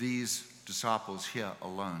 for these disciples here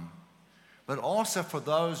alone, but also for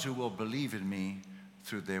those who will believe in me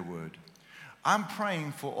through their word. I'm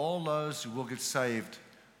praying for all those who will get saved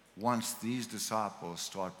once these disciples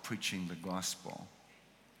start preaching the gospel.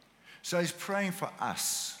 So he's praying for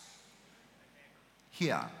us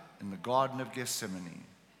here in the Garden of Gethsemane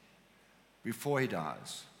before he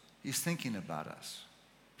dies. He's thinking about us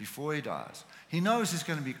before he dies. He knows he's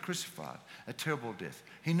going to be crucified, a terrible death.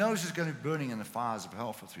 He knows he's going to be burning in the fires of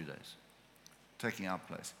hell for 3 days, taking our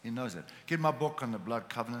place. He knows that. Get my book on the blood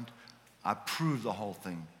covenant. I prove the whole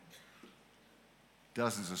thing.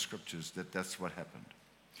 Dozens of scriptures that that's what happened.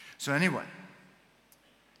 So anyway,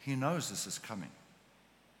 he knows this is coming.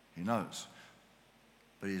 He knows.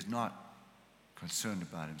 But he's not concerned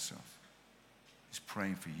about himself. He's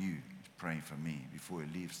praying for you. He's praying for me before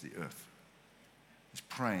he leaves the earth. He's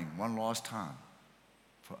praying one last time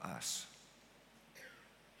for us.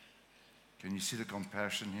 Can you see the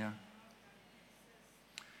compassion here?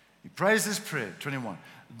 He prays this prayer, 21,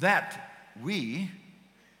 that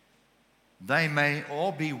they may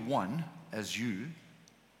all be one as you,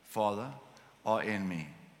 Father, are in me.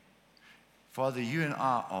 Father, you and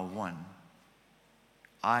I are one.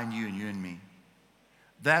 I and you in me.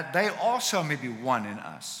 That they also may be one in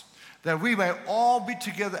us. That we may all be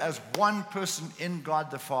together as one person in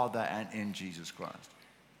God the Father and in Jesus Christ.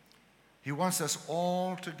 He wants us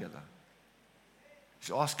all together.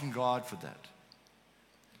 He's asking God for that.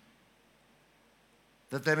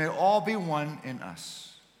 That they may all be one in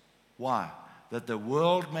us. Why? That the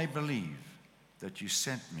world may believe that you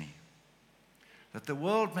sent me. That the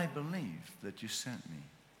world may believe that you sent me.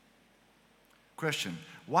 Question,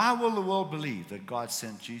 why will the world believe that God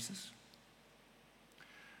sent Jesus?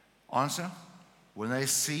 Answer, when they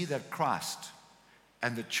see that Christ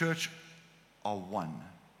and the church are one.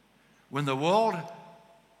 When the world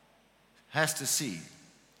has to see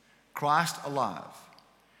Christ alive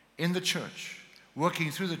in the church,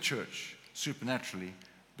 working through the church supernaturally,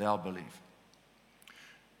 they'll believe.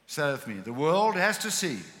 Say it with me. The world has to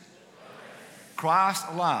see Christ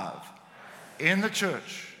alive in the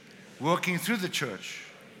church, working through the church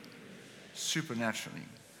supernaturally.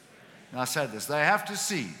 Now say this. They have to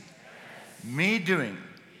see me doing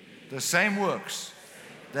the same works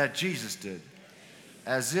that Jesus did,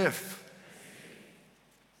 as if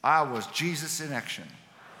I was Jesus in action.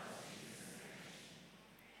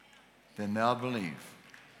 Then they'll believe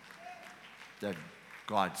that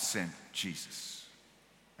God sent Jesus.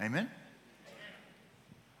 Amen?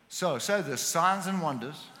 So the signs and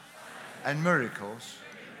wonders and miracles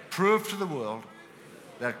prove to the world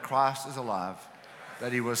that Christ is alive,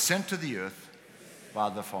 that he was sent to the earth by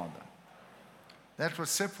the Father. That's what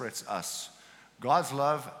separates us. God's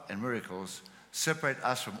love and miracles separate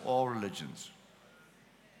us from all religions.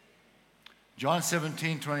 John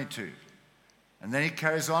 17:22. And then he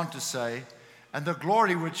carries on to say, and the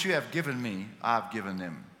glory which you have given me, I have given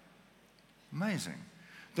them. Amazing.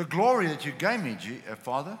 The glory that you gave me,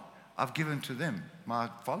 Father, I've given to them, my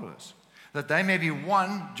followers, that they may be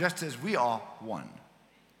one just as we are one.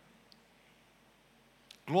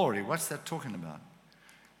 Glory, what's that talking about?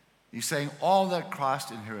 He's saying all that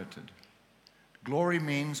Christ inherited. Glory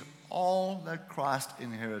means all that Christ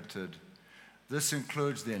inherited. This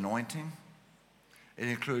includes the anointing. It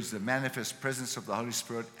includes the manifest presence of the Holy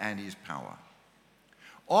Spirit and his power.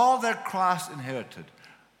 All that Christ inherited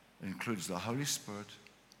includes the Holy Spirit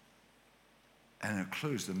and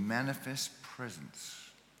includes the manifest presence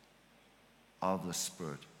of the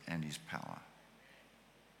Spirit and his power.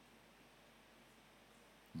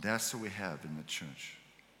 That's what we have in the church.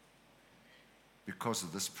 Because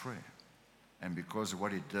of this prayer and because of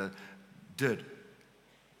what he did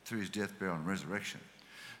through his death, burial, and resurrection.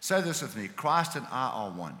 Say this with me. Christ and I are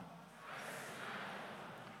one.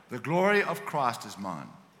 The glory of Christ is mine.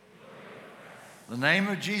 The name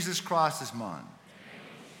of Jesus Christ is mine.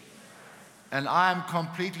 And I am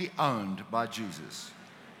completely owned by Jesus.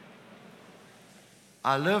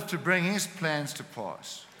 I live to bring his plans to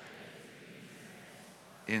pass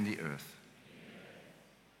in the earth.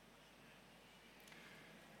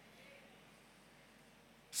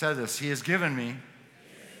 Say this. He has given me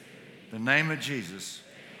the name of Jesus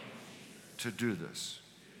to do this.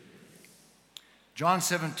 John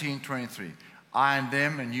 17:23. I and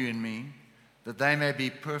them and you and me, that they may be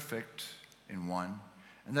perfect in one,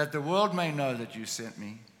 and that the world may know that you sent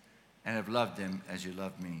me and have loved them as you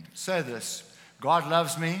loved me. Say this. God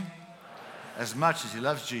loves me as much as he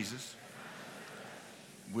loves Jesus.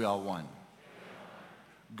 We are one.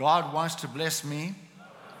 God wants to bless me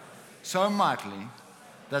so mightily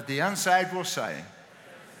that the unsaved will say,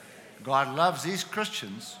 God loves these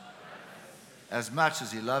Christians as much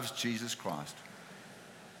as he loves Jesus Christ.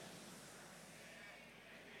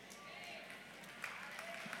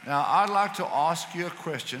 Now, I'd like to ask you a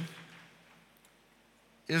question.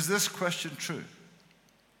 Is this question true?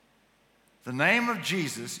 The name of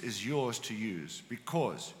Jesus is yours to use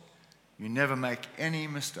because you never make any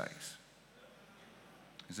mistakes.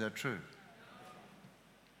 Is that true?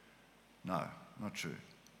 No, not true.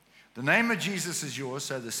 The name of Jesus is yours.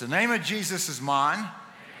 Say this. The name of Jesus is mine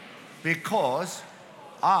because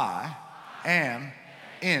I am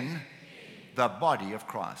in the body of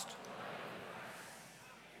Christ.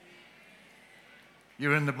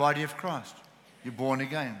 You're in the body of Christ. You're born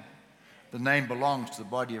again. The name belongs to the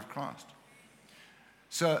body of Christ.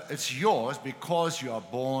 So it's yours because you are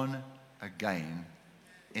born again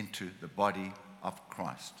into the body of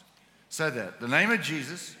Christ. Say that. The name of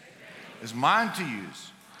Jesus is mine to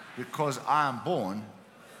use because I am born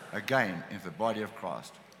again into the body of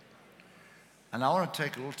Christ. And I want to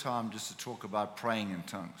take a little time just to talk about praying in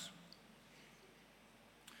tongues.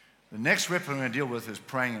 The next weapon we're going to deal with is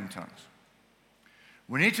praying in tongues.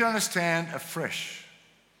 We need to understand afresh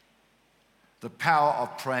the power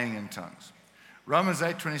of praying in tongues. Romans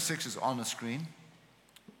 8:26 is on the screen.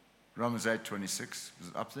 Romans 8:26, is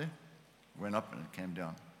it up there? It went up and it came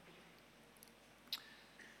down.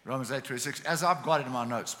 Romans 8:26, as I've got it in my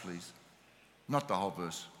notes, please. Not the whole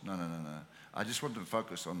verse. No. I just want to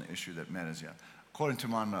focus on the issue that matters here. According to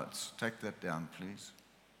my notes, take that down, please.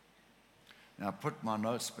 Now put my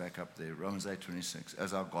notes back up there, Romans 8:26,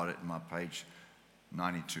 as I've got it in my page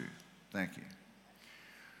 92. Thank you.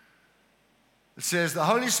 It says, the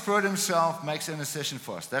Holy Spirit himself makes intercession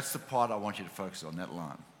for us. That's the part I want you to focus on, that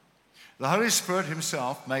line. The Holy Spirit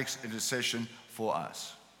himself makes intercession for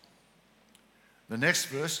us. The next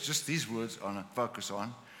verse, just these words I want to focus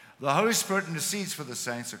on. The Holy Spirit intercedes for the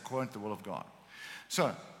saints according to the will of God.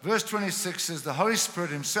 So, verse 26 says, the Holy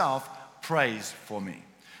Spirit himself prays for me.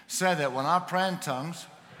 Say that when I pray in tongues,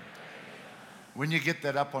 when you get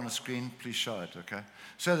that up on the screen, please show it, okay?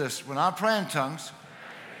 Say this, when I pray in tongues,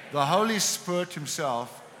 the Holy Spirit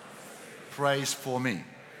himself prays for me.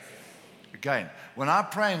 Again, when I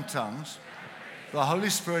pray in tongues, the Holy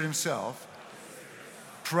Spirit himself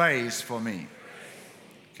prays for me.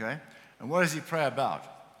 Okay? And what does he pray about?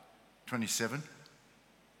 27.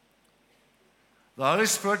 The Holy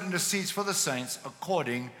Spirit intercedes for the saints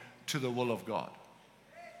according to the will of God.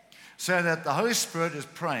 So that the Holy Spirit is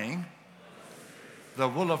praying the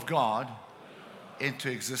will of God into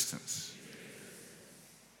existence.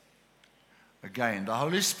 Again, the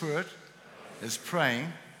Holy Spirit is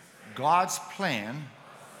praying God's plan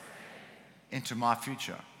into my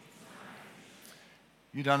future.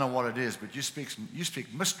 You don't know what it is, but you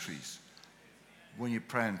speak mysteries when you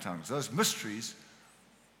pray in tongues. Those mysteries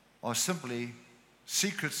are simply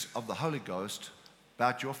secrets of the Holy Ghost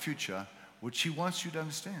about your future, which he wants you to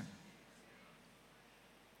understand.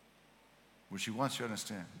 Which he wants you to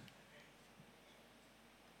understand.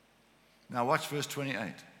 Now watch verse 28.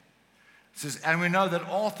 It says, and we know that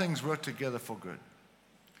all things work together for good.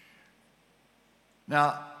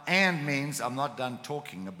 Now, and means I'm not done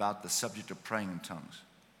talking about the subject of praying in tongues.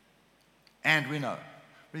 And we know.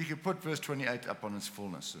 But you can put verse 28 up on its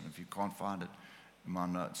fullness. And if you can't find it in my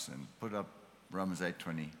notes, then put up Romans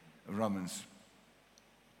 8:20. Romans.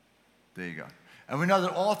 There you go. And we know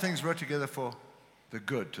that all things work together for the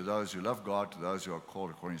good to those who love God, to those who are called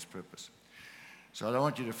according to his purpose. So I don't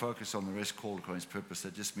want you to focus on the rest called according to his purpose.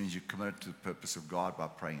 That just means you're committed to the purpose of God by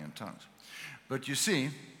praying in tongues. But you see,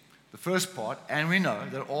 the first part, and we know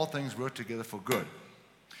that all things work together for good.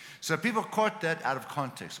 So people quote that out of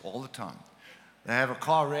context all the time. They have a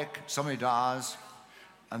car wreck, somebody dies,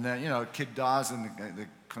 And then, a kid dies and they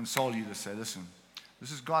console you to say, listen,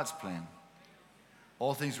 this is God's plan.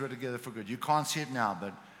 All things work together for good. You can't see it now,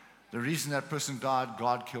 but the reason that person died,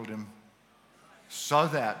 God killed him so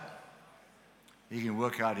that he can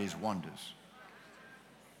work out his wonders.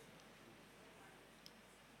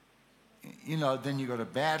 Then you got a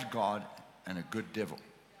bad God and a good devil.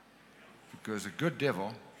 Because a good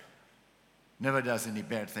devil never does any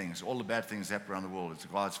bad things. All the bad things that happen around the world, it's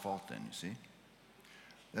God's fault then, you see.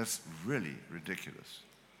 That's really ridiculous.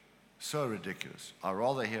 So ridiculous. I'd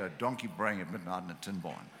rather hear a donkey braying at midnight in a tin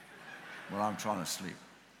barn when I'm trying to sleep.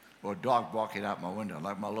 Or a dog barking out my window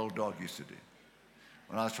like my little dog used to do.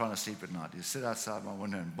 When I was trying to sleep at night, he'd sit outside my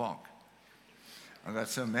window and bark. I got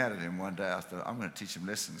so mad at him one day, I thought, I'm going to teach him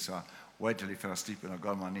lessons. So I waited till he fell asleep and I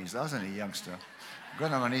got on my knees. I was only a youngster. I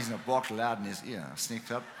got on my knees and I barked loud in his ear. I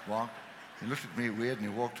sneaked up, barked. He looked at me weird and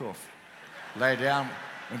he walked off. Lay down,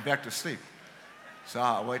 went back to sleep. So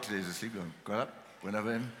I waited till he was asleep, got up, went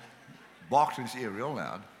over him, barked in his ear real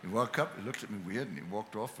loud. He woke up, he looked at me weird, and he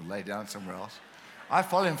walked off and lay down somewhere else. I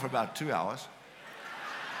followed him for about 2 hours.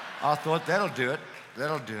 I thought, that'll do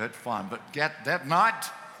it, fine. But that night,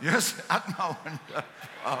 yes, out my window,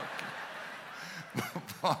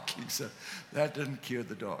 barking. So that didn't cure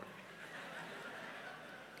the dog.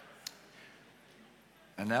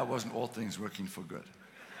 And that wasn't all things working for good.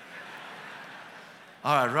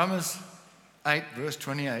 All right, Romans 8, verse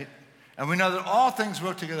 28. And we know that all things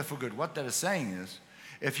work together for good. What that is saying is,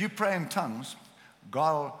 if you pray in tongues,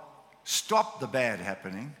 God will stop the bad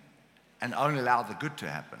happening and only allow the good to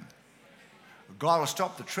happen. God will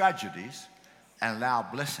stop the tragedies and allow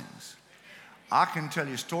blessings. I can tell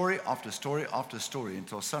you story after story after story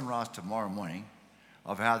until sunrise tomorrow morning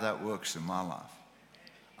of how that works in my life.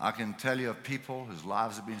 I can tell you of people whose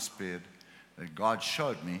lives have been spared, that God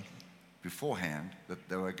showed me beforehand that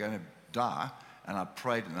they were going to die, and I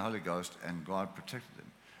prayed in the Holy Ghost, and God protected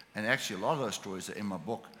them. And actually, a lot of those stories are in my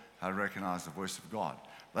book, How to Recognize the Voice of God.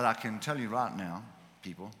 But I can tell you right now,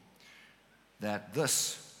 people, that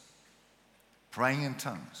this, praying in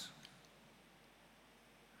tongues,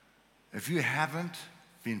 if you haven't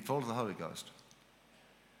been filled with the Holy Ghost,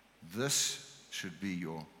 this should be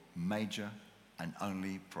your major and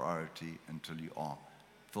only priority until you are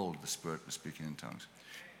filled with the Spirit and speaking in tongues.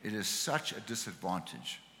 It is such a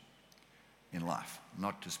disadvantage in life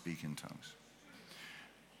not to speak in tongues.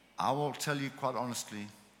 I will tell you quite honestly,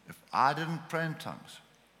 if I didn't pray in tongues,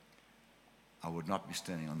 I would not be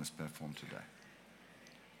standing on this platform today.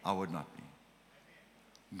 I would not be.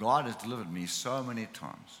 God has delivered me so many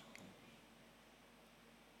times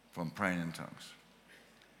from praying in tongues.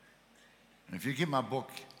 And if you get my book,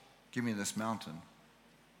 Give Me This Mountain,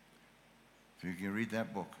 if you can read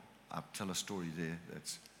that book, I tell a story there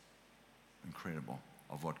that's incredible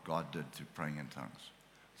of what God did through praying in tongues.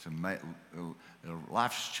 It's a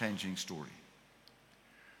life-changing story.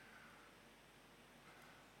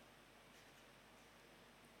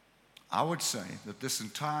 I would say that this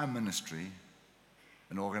entire ministry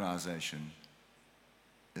and organization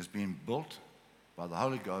is being built by the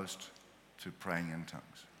Holy Ghost to praying in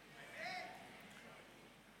tongues.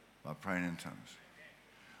 By praying in tongues.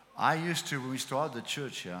 I used to, when we started the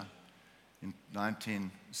church here in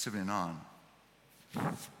 1979,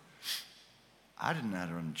 I didn't know how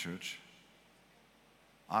to run a church.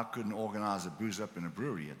 I couldn't organize a booze up in a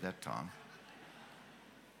brewery at that time.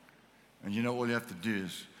 And all you have to do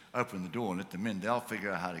is open the door and let them in. They'll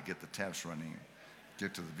figure out how to get the taps running,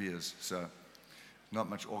 get to the beers. So not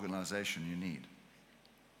much organization you need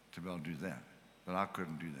to be able to do that. But I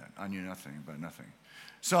couldn't do that. I knew nothing about nothing.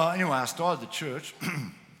 So anyway, I started the church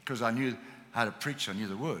because I knew how to preach. I knew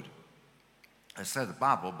the word. I studied the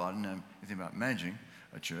Bible, but I didn't know anything about managing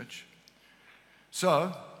a church.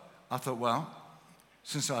 So I thought, well,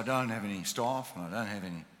 since I don't have any staff and I don't have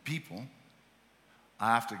any people,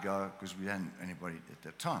 I have to go, because we hadn't anybody at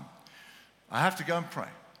that time. I have to go and pray,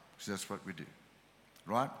 because that's what we do,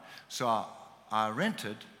 right? So I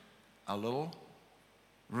rented a little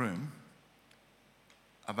room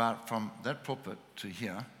about from that pulpit to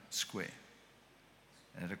here, square.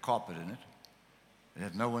 It had a carpet in it. It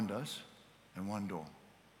had no windows and one door.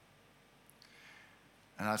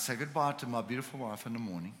 And I'd say goodbye to my beautiful wife in the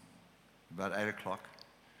morning, about 8 o'clock.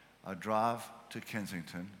 I'd drive to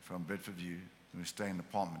Kensington from Bedford View, and we'd stay in an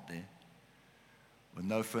apartment there with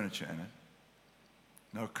no furniture in it,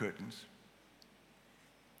 no curtains,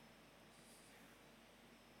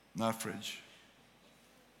 no fridge,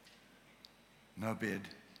 no bed,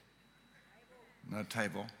 no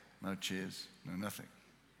table, no chairs, no nothing.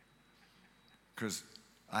 Because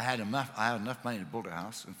I had enough money to build a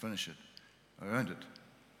house and finish it. I earned it.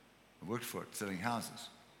 I worked for it, selling houses.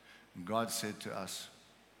 And God said to us,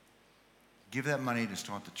 give that money to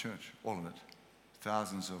start the church, all of it,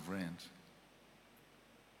 thousands of rands.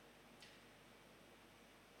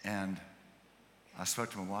 And I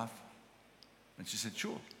spoke to my wife, and she said,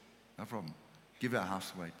 sure, no problem. Give our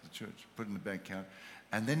house away to the church, put it in the bank account.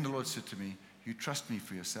 And then the Lord said to me, you trust me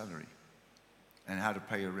for your salary and how to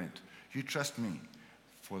pay your rent. You trust me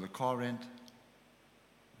for the car rent,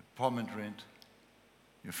 apartment rent,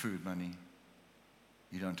 your food money.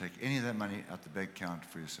 You don't take any of that money out the bank account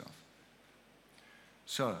for yourself.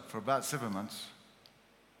 So for about 7 months,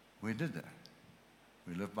 we did that.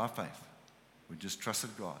 We lived by faith. We just trusted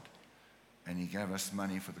God. And He gave us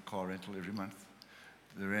money for the car rental every month,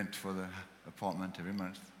 the rent for the apartment every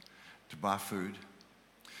month, to buy food.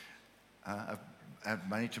 I had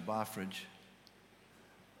money to buy a fridge.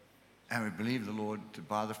 And we believed the Lord to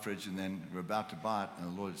buy the fridge, and then we're about to buy it,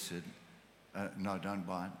 and the Lord said, no, don't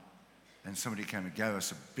buy it. And somebody came and gave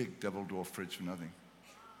us a big double-door fridge for nothing.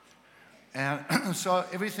 And so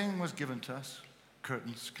everything was given to us.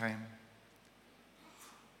 Curtains came,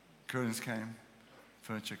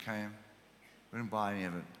 furniture came. We didn't buy any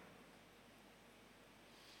of it.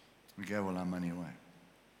 We gave all our money away.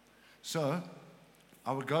 So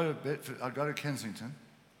I would go to Bedford, I'd go to Kensington,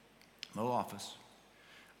 little office,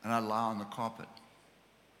 and I'd lie on the carpet.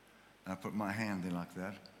 And I'd put my hand there like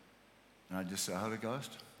that. And I'd just say, Holy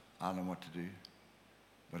Ghost, I don't know what to do,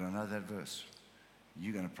 but I know that verse.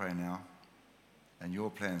 You're going to pray now, and your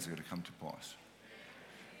plans are going to come to pass.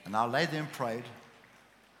 And I lay there and prayed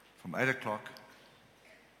from 8 o'clock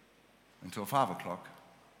until 5 o'clock.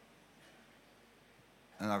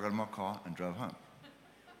 And I got in my car and drove home.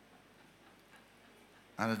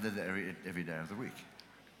 And I did that every day of the week.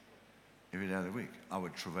 Every day of the week. I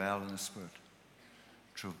would travail in the Spirit.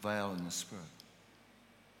 Travail in the Spirit.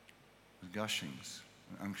 With gushings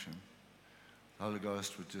and unction. The Holy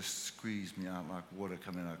Ghost would just squeeze me out like water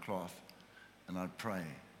coming out of cloth. And I'd pray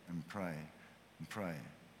and pray and pray.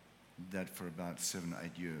 That for about 7 or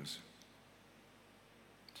 8 years.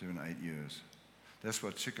 7 or 8 years. That's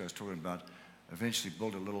what Chico's talking about. Eventually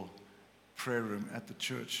build a little prayer room at the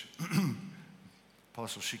church.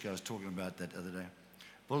 Apostle Chico was talking about that the other day.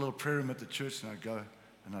 Build a little prayer room at the church, and I'd go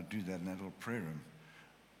and I'd do that in that little prayer room.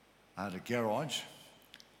 I had a garage.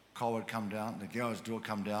 Car would come down, the garage door would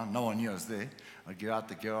come down. No one knew I was there. I'd get out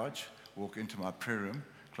the garage, walk into my prayer room,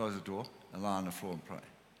 close the door, and lie on the floor and pray.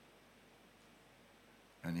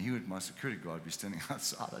 And he would, my security guard, be standing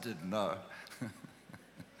outside. I didn't know.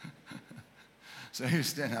 So he was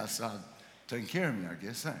standing outside, taking care of me, I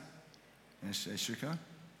guess, eh? And say, Chico,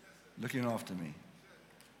 looking after me.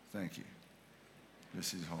 Thank you.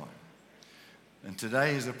 This is hard. And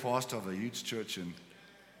today he's a pastor of a huge church in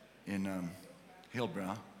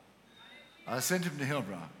Hillbrow. I sent him to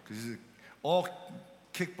Hillbrow because he's an all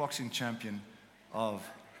kickboxing champion of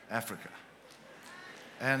Africa.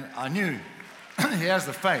 And I knew he has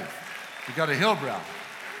the faith to go to Hillbrow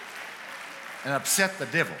and upset the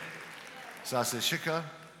devil. So I said, Chico,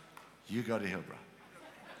 you go to Hillbrow.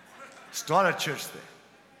 Start a church there.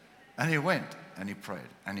 And he went and he prayed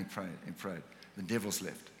and he prayed and prayed. The devils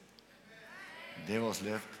left. The devils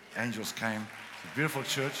left. Angels came. It's a beautiful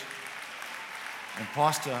church. And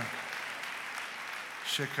Pastor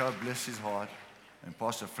Chico, bless his heart, and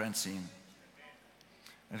Pastor Francine.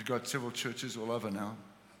 And he's got several churches all over now.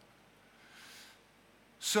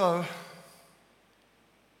 So,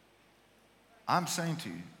 I'm saying to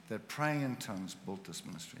you that praying in tongues built this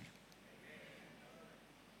ministry.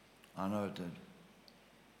 I know it did.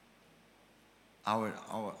 I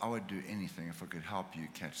would do anything if I could help you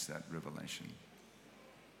catch that revelation.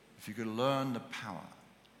 If you could learn the power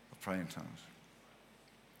of praying in tongues.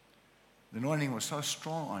 The anointing was so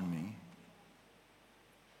strong on me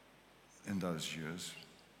in those years,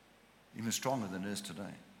 even stronger than it is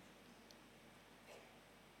today.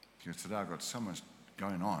 Because today I've got so much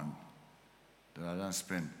going on that I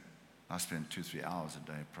spend 2-3 hours a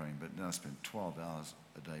day praying, but now I spend 12 hours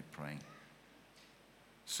a day praying.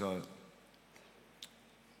 So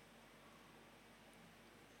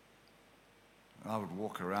I would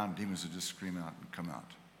walk around, demons would just scream out and come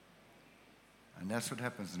out. And that's what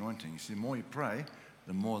happens in anointing. You see, the more you pray,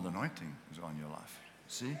 the more the anointing is on your life.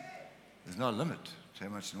 See? There's no limit to how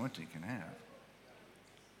much anointing you can have.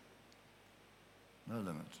 No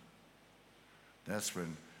limit. That's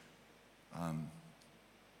when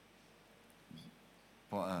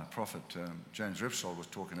Prophet James Repsol was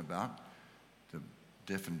talking about the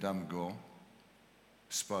deaf and dumb girl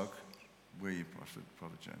spoke. Where are you,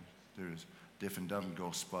 Prophet James? There is. Deaf and dumb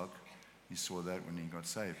girl spoke. He saw that when he got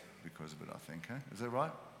saved because of it, I think. Is that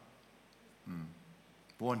right?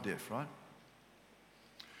 Born deaf, right?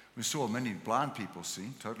 We saw many blind people see,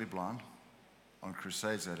 totally blind. On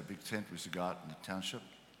crusades, they had a big tent. We used to go out in the township.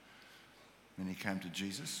 Many came to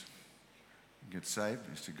Jesus, get saved.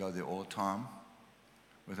 We used to go there all the time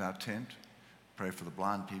with our tent, pray for the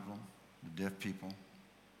blind people, the deaf people.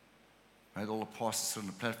 I had all the pastors on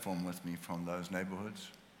the platform with me from those neighborhoods.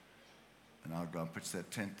 And I would go and pitch that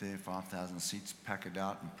tent there, 5,000 seats, pack it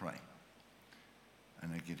out and pray.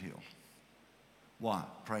 And they get healed. Why?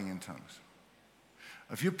 Praying in tongues.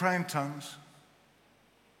 If you pray in tongues,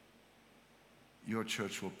 your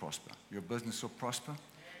church will prosper. Your business will prosper.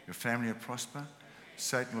 Your family will prosper.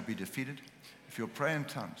 Satan will be defeated. If you pray in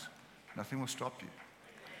tongues, nothing will stop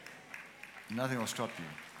you. Nothing will stop you.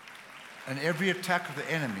 And every attack of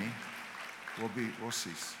the enemy will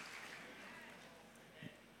cease.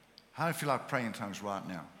 How do you feel like praying in tongues right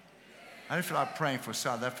now? How do you feel like praying for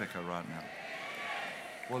South Africa right now?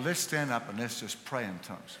 Well, let's stand up and let's just pray in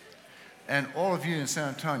tongues. And all of you in San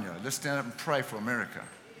Antonio, let's stand up and pray for America.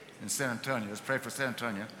 In San Antonio, let's pray for San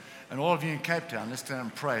Antonio. And all of you in Cape Town, let's stand up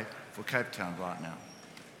and pray for Cape Town right now.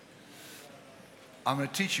 I'm going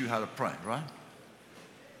to teach you how to pray, right?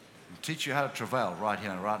 I'll teach you how to travail right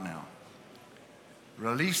here and right now.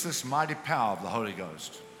 Release this mighty power of the Holy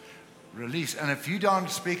Ghost. Release. And if you don't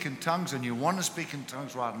speak in tongues and you want to speak in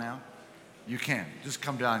tongues right now, you can. Just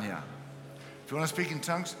come down here. If you want to speak in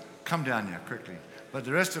tongues, come down here quickly. But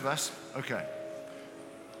the rest of us, okay,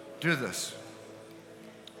 do this.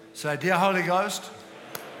 Say, dear Holy Ghost,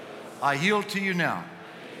 I yield to you now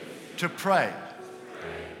to pray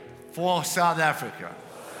for South Africa,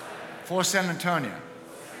 for San Antonio,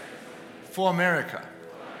 for America,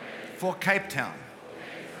 for Cape Town,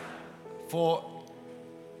 for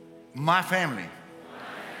my family,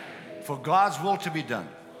 for God's will to be done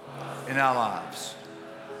in our lives,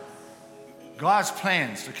 God's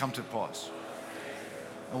plans to come to pass,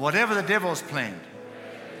 and whatever the devil's planned,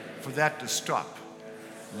 for that to stop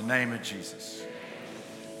in the name of Jesus.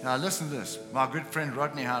 Now listen to this. My good friend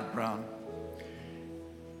Rodney Howard-Browne,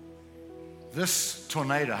 this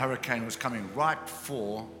tornado, hurricane, was coming right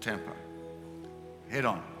for Tampa, head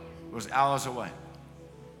on. It was hours away.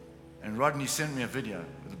 And Rodney sent me a video.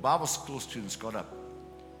 The Bible school students got up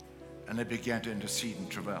and they began to intercede and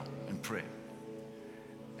travail and pray.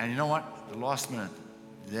 And you know what? The last minute,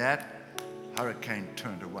 that hurricane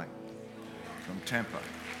turned away from Tampa.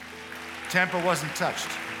 Tampa wasn't touched.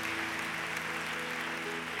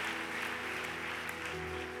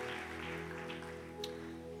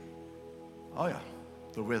 Oh yeah,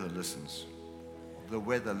 the weather listens. The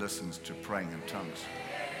weather listens to praying in tongues.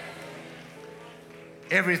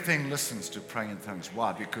 Everything listens to praying in tongues.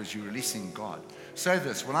 Why? Because you're releasing God. Say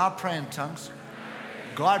this, when I pray in tongues,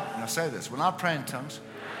 now say this, when I pray in tongues,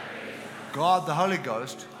 God, the Holy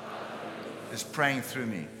Ghost, is praying through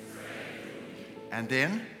me. And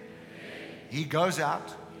then he goes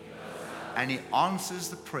out and he answers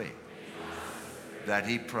the prayer that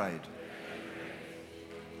he prayed.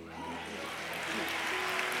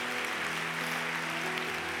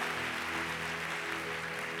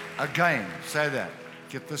 Again, say that.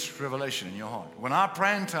 Get this revelation in your heart. When I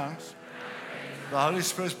pray in tongues, the Holy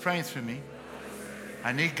Spirit's praying through me,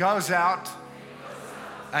 and he goes out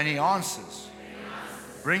and he answers,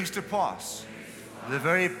 brings to pass the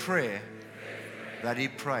very prayer that he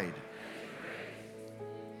prayed.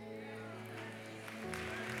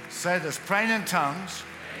 Say this, praying in tongues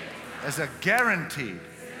is a guaranteed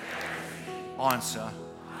answer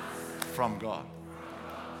from God.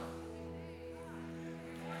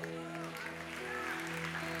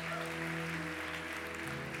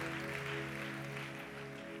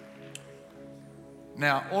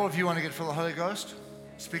 Now, all of you want to get filled with the Holy Ghost?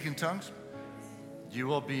 Speak in tongues? You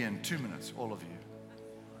will be in 2 minutes, all of you.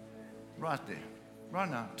 Right there. Right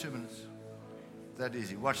now, 2 minutes. That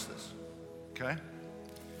easy. Watch this. Okay?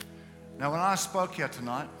 Now, when I spoke here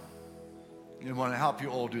tonight, I want to help you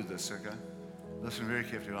all do this, okay? Listen very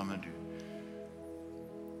carefully what I'm going to do.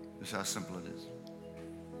 This is how simple it is.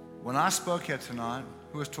 When I spoke here tonight,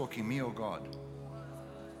 who was talking, me or God?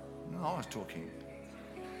 No, I was talking.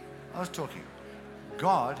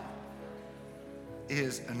 God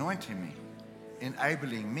is anointing me,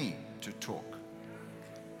 enabling me to talk.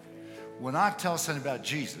 When I tell something about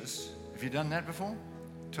Jesus, have you done that before?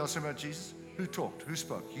 Tell something about Jesus? Who talked? Who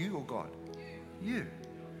spoke? You or God? You.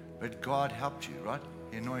 But God helped you, right?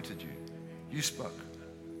 He anointed you. You spoke,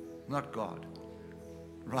 not God.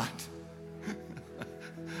 Right?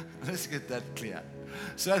 Let's get that clear.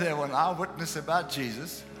 So that when I witness about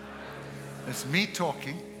Jesus, it's me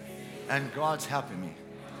talking and God's helping me.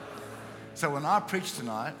 So when I preach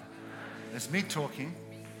tonight, it's me talking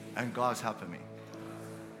and God's helping me.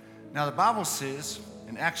 Now the Bible says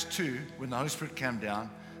in Acts 2, when the Holy Spirit came down,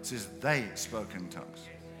 it says they spoke in tongues.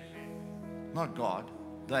 Not God,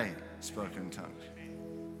 they spoke in tongues.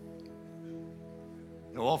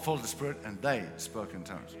 They were all full of the Spirit and they spoke in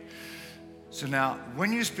tongues. So now,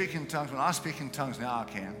 when you speak in tongues, when I speak in tongues now,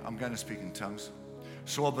 I'm going to speak in tongues.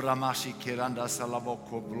 So I'm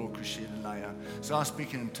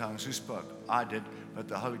speaking in tongues. Who spoke? I did, but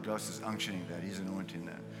the Holy Ghost is unctioning that. He's anointing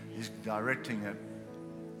that. He's directing it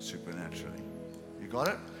supernaturally. You got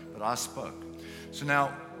it? But I spoke. So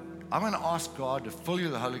now, I'm going to ask God to fill you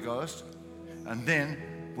with the Holy Ghost, and then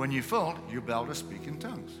when you're filled, you'll be able to speak in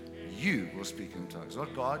tongues. You will speak in tongues.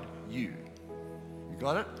 Not God, you. You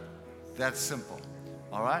got it? That's simple.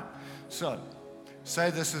 All right? So,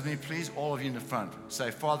 say this with me, please, all of you in the front.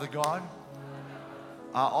 Say, Father God,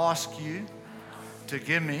 I ask you to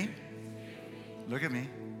give me, look at me,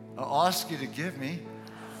 I ask you to give me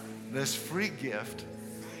this free gift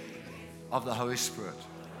of the Holy Spirit.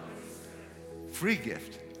 Free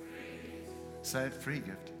gift. Say it, free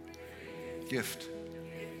gift. Gift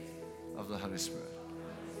of the Holy Spirit.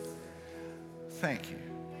 Thank you.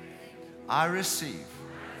 I receive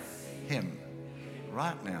Him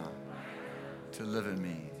right now to live in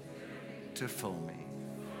me, to fill me.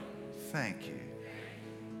 Thank you.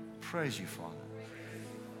 Praise you, Father.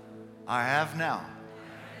 I have now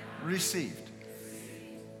received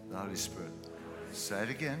the Holy Spirit. Say it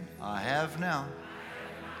again. I have now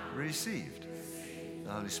received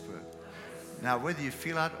the Holy Spirit. Now, whether you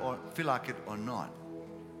feel like it or not,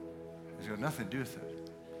 it's got nothing to do with it.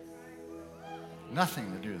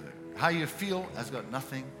 Nothing to do with it. How you feel has got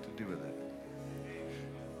nothing to do with it.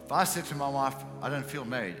 If I said to my wife, I don't feel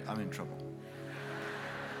married, I'm in trouble.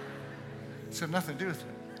 It's got nothing to do with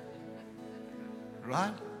it.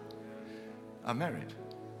 Right? I'm married.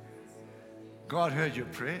 God heard your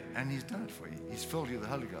prayer and He's done it for you. He's filled you with the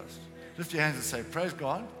Holy Ghost. Lift your hands and say, praise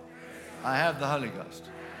God, I have the Holy Ghost.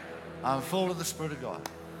 I'm full of the Spirit of God.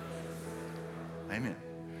 Amen.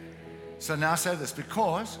 So now say this,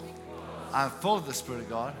 because I'm full of the Spirit of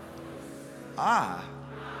God, I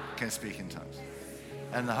can speak in tongues.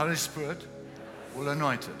 And the Holy Spirit will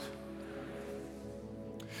anoint it.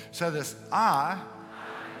 So this, I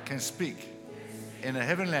can speak in a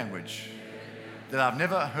heavenly language that I've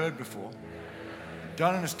never heard before.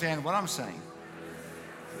 Don't understand what I'm saying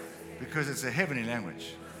because it's a heavenly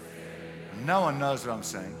language. No one knows what I'm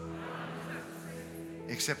saying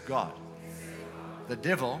except God. The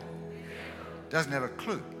devil doesn't have a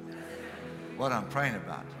clue what I'm praying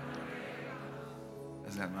about.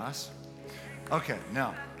 Isn't that nice? Okay,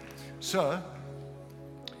 now, so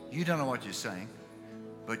you don't know what you're saying,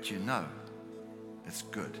 but you know it's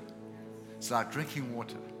good. It's like drinking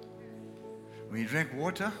water. When you drink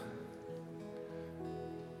water,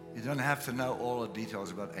 you don't have to know all the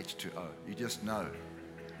details about H2O. You just know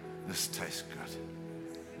this tastes good.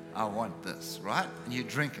 I want this, right? And you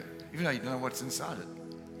drink it, even though you don't know what's inside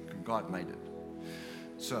it. God made it.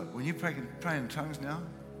 So when you pray in tongues now,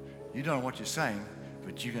 you don't know what you're saying,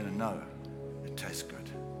 but you're going to know it tastes good.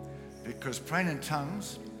 Because praying in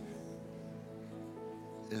tongues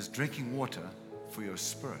is drinking water for your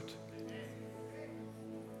spirit.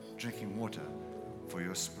 Drinking water for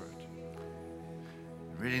your spirit.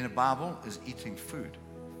 Reading the Bible is eating food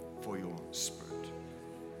for your spirit.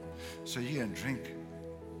 So you're going to drink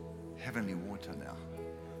heavenly water now.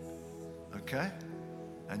 Okay?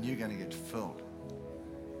 And you're going to get filled.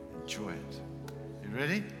 Enjoy it. You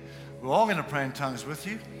ready? We're all going to pray in tongues with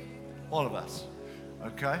you. All of us.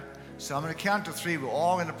 Okay? So I'm going to count to 3. We're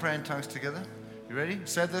all going to pray in tongues together. You ready?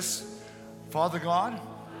 Say this. Father God,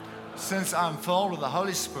 since I'm filled with the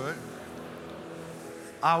Holy Spirit,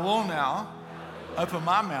 I will now open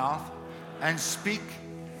my mouth and speak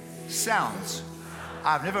sounds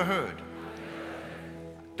I've never heard.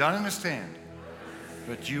 Don't understand,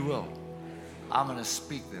 but you will. I'm going to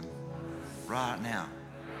speak them right now.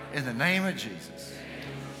 In the name of Jesus.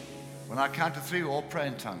 When I count to 3, we'll all pray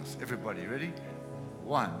in tongues. Everybody, ready?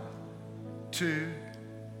 1, 2,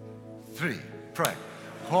 3. Pray.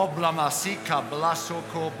 Open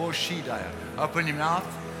your mouth.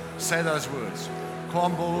 Say those words.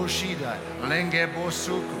 Komboshida, Lenge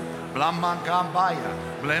Bosuku, Blamangambaya,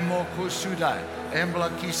 Blemo Kusudai, Embla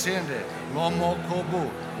Kisende, Lomo Kobu,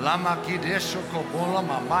 Lama Kidesho Kobola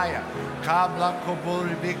Mamaya, Kabla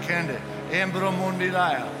Kobori Bikende, Embro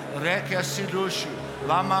Mundilaya, Reka Sidushu,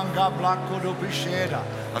 Lamanga Blakodo Bisheda,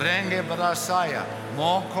 Renge Brasaya,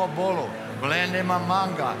 Monko Bolo, Blende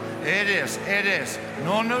Mamanga, Edes,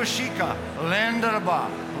 Nono Shika, Lenderba,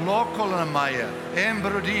 Lokolamaya,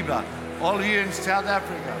 Embrodiba. All of you in South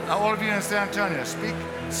Africa, all of you in San Antonio,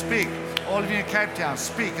 speak. All of you in Cape Town,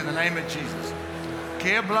 speak in the name of Jesus.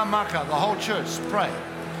 Keblamaka, the whole church, pray.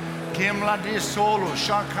 Kimladi solo,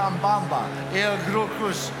 Shakambamba, El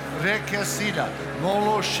Grukus, Rekesida,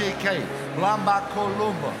 Molo Sheke, Blamba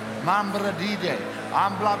Columba, Mambra Dide,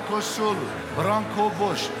 Ambla Kosulu, Bronco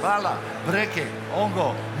Bush, Bala, Breke,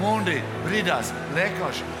 Ongo, Mundi, Bridas,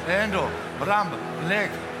 Lekos, Endo, Bramba,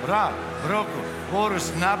 Lek, Bra, Broko,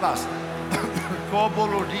 Boris Nabas,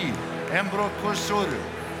 Kobolodi, Embro Kosuru.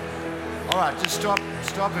 All right, just stop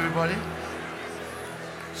everybody.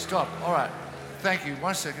 Stop, all right. Thank you,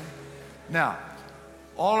 1 second. Now,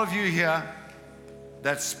 all of you here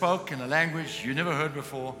that spoke in a language you never heard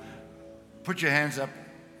before, put your hands up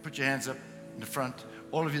in the front.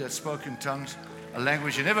 All of you that spoke in tongues, a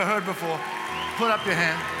language you never heard before, put up your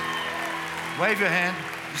hand, wave your hand.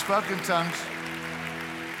 You spoke in tongues,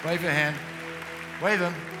 wave your hand, wave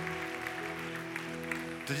them.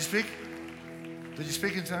 Did you speak? Did you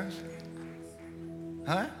speak in tongues?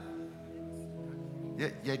 Huh?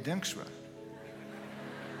 Jy dink so.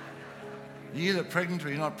 You're either pregnant or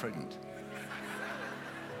you're not pregnant.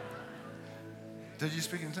 Did you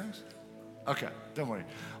speak in tongues? Okay, don't worry.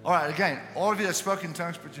 All right, again, all of you that spoke in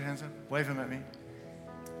tongues, put your hands up. Wave them at me.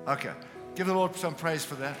 Okay, give the Lord some praise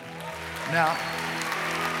for that. Now,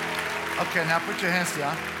 okay, now put your hands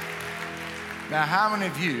down. Now, how many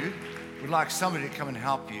of you would like somebody to come and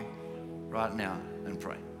help you right now and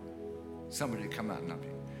pray? Somebody to come out and help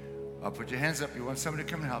you. I'll put your hands up. You want somebody to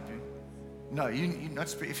come and help you? No, you not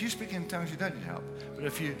speak. If you speak in tongues, you don't need help. But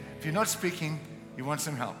if you're not speaking, you want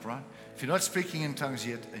some help, right? If you're not speaking in tongues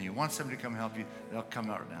yet and you want somebody to come help you, they'll come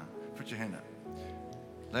out now. Put your hand up.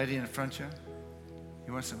 Lady in the front here,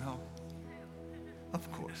 you want some help?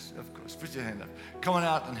 Of course. Put your hand up. Come on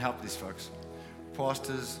out and help these folks.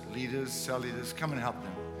 Pastors, leaders, cell leaders, come and help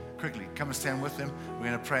them. Quickly, come and stand with them. We're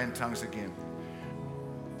going to pray in tongues again.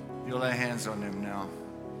 You'll lay hands on them now.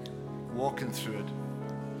 Walking through it.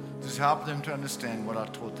 Just help them to understand what I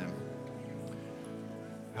taught them.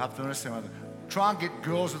 Help them understand what try and get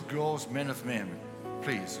girls with girls, men with men.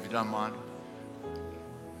 Please, if you don't mind.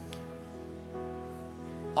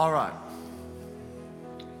 All right.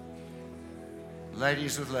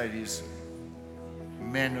 Ladies with ladies,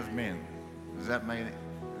 men with men. Does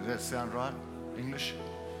that sound right? English?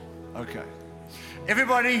 Okay.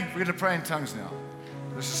 Everybody, we're going to pray in tongues now.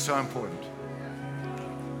 This is so important.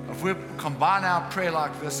 If we combine our prayer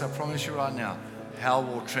like this, I promise you right now, hell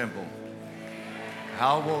will tremble.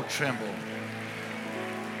 Hell will tremble.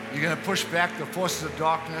 You're going to push back the forces of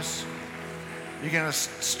darkness. You're going to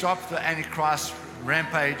stop the Antichrist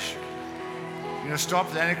rampage. You're going to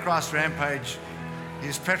stop the Antichrist rampage.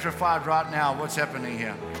 He's petrified right now. What's happening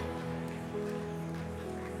here?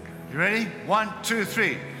 You ready? 1, 2,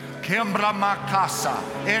 3. Kembra makasa,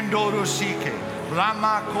 endorusike,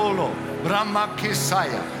 Brahma kolo, Brahma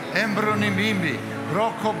kisaya, Embronimimbi,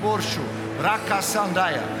 Broko borshu, Braka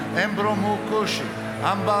sandaya, Embromukushi,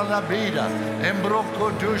 Ambalabida,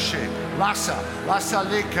 Embroko dushe, Lasa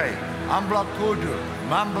leke, Ambla kudu,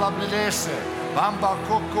 Mambla blese, Bamba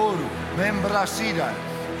kokoru, Membra sida,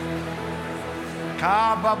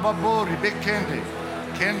 Kaba babori, Bekende,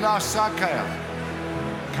 Kenda sakaya,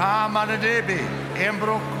 Kamanadebe,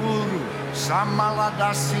 Embrokuru,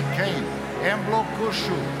 Samaladasi Kain,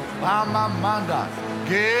 Emblokushu, Bama Manda,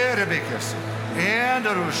 Gerebekas,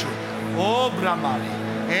 Endarushu, Obramali,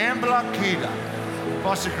 Emblakida.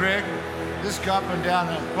 Pastor Greg, just go up and down.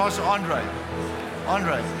 Pastor Andre,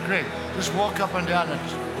 Greg, just walk up and down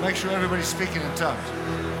and make sure everybody's speaking in tongues.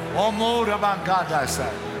 Omo Rabangadasa,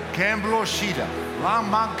 Kemblo Shida,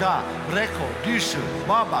 Lamanga, Breko, Dusu,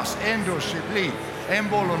 Babas, Endo Shibli,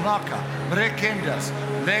 Embolonaka, Brekendas,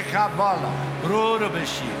 Lekabala,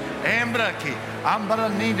 Brodobeshi, Embraki,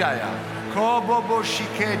 Ambranidaya, Kobobo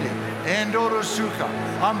Shikede, Endorosuka,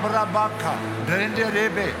 Ambrabaka,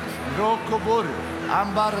 Drenderebe, Rokoboru,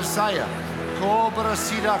 Ambarasaya, Cobra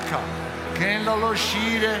Sidaka, Kendalo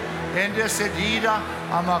Shire, Endesedida,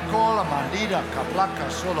 Amakola Mandida, Kaplaka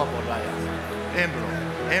Solobodaya,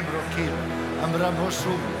 Embro Kila,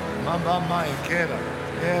 Ambrabosu, Mamba Maekera,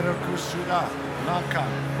 Erakusura, Naka,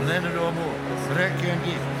 Lenadomo,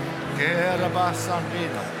 Rekendi, Keraba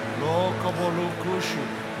Sandina, Lokobolukushu,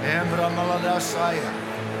 Embra Maladasaya,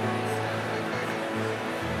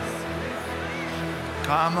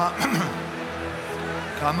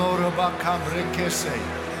 Kamoraba Kambrekese,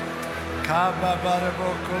 Kaba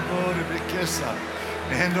Baraboko Boribikesa,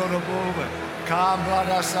 Endoroboba,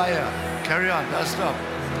 Kambladasaya. Carry on, don't stop.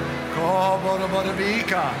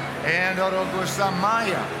 Koborobika,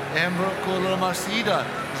 Endorogusamaya, Embrokula Masida,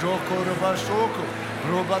 Jokorabasoko,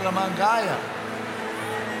 Robaramangaya.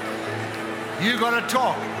 You gotta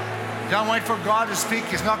talk. Don't wait for God to speak.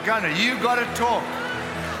 He's not gonna. You gotta talk.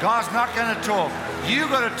 God's not going to talk. You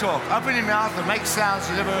got to talk. Open your mouth and make sounds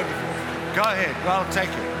you never heard before. Go ahead. God will take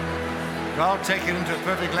it. God will take it into a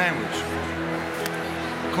perfect language.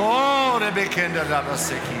 Kore bekenda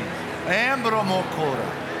rabaseki. Embro mokora.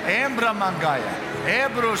 Embra mangaya.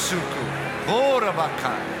 Ebro suku. Bora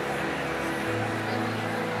bakai.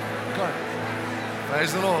 God.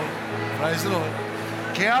 Praise the Lord. Praise the Lord.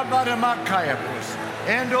 Keabara makaya bos.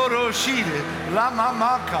 Endoro shide. Lama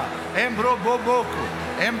maka. Embro boboku.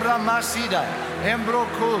 Embra masida. Embro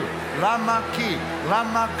kul. Lama ki.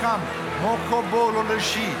 Lama kam. Moko bolo le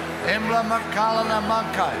shi. Embra makala na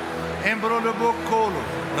mankai. Embro de bokolo.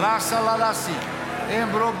 Rasa la lasi.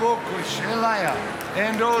 Embro boko shelaya.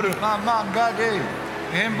 Endoro mama gade.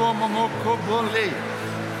 Embo momoko bole.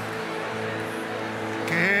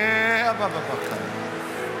 Ke babaka.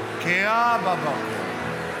 Ke babaka.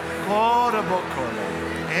 Kora bokola.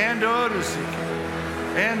 Endoro siki.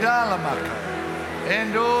 Endala maka.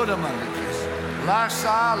 Endoro malikis. La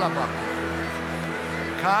sala baka.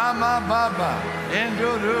 Kama baba.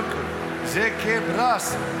 Endoruku.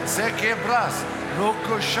 Zekebras. Zekebras.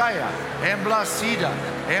 Lokoshaya. Emblasida.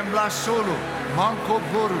 Emblasolo. Manko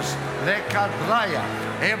Burus, Lekadraya,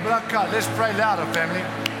 Ebraka. Let's pray louder, family.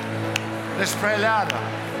 Let's pray louder.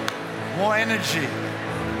 More energy.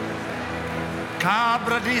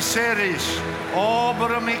 Cabra di Seris,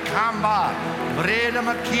 Obra Mikamba, Breda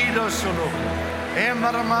Makido Solo,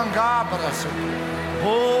 Emra Mangabra Solo,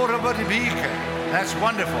 Bora Badibika. That's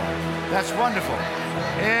wonderful. That's wonderful.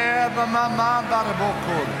 Eba Mama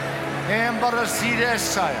Baraboko, Embra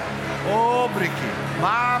Sidesaya, Obriki,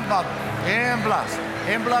 Mamba. Emblas,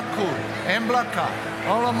 Emblakur, Emblaka,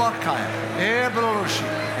 Olamakaya, Ebroloshi,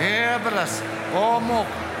 Ebras, Omok,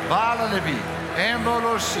 Balalebi,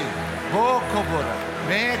 Emboloshi, Bokobora,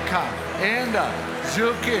 Meka, Enda,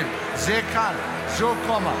 Zukin, Zekan,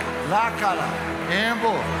 Zokoma, Lakara,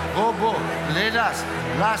 Embo, Bobo, Ledas,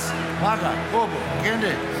 Las, Maga, Bobo,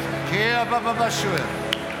 Gende, Kea Bababashua,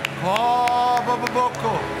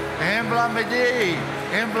 Boboko, Emblamedi,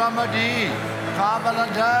 Emblamadi,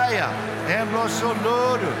 Kabaladaya. Embla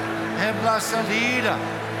solodo, embla salida,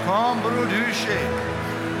 combro duche,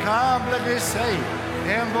 cambla de sei,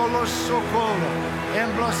 embolo socolo,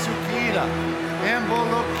 embla suquira,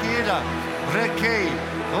 embolo quira, brequei,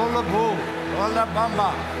 olabo,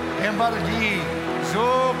 olabamba, embardi,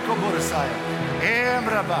 zocoborsaya,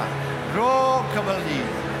 embraba, rocabali,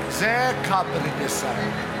 zekabri desai.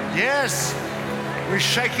 Yes, we're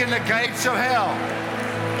shaking the gates of hell,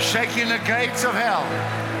 shaking the gates of hell.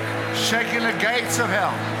 Shaking the gates of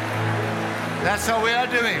hell. That's how we are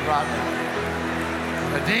doing right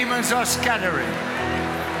now. The demons are scattering.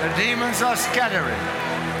 The demons are scattering.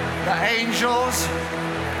 The angels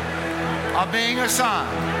are being assigned.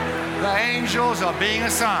 The angels are being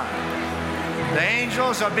assigned. The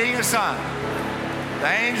angels are being assigned. The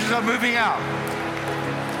angels are moving out,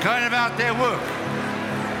 going about their work.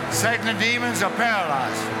 Satan and demons are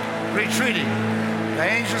paralyzed, retreating. The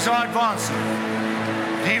angels are advancing.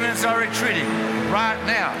 Demons are retreating right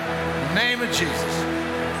now. In the name of Jesus.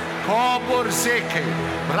 Kobor Seke,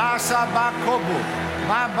 Brasa Bakobu,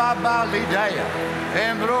 Mababa Lidaya,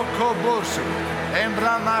 Embroko Bursu,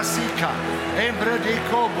 Embramasika,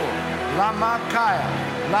 Embradikobo, Lamakaya,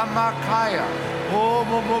 Lamakaya,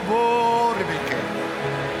 Omobo Rebeke.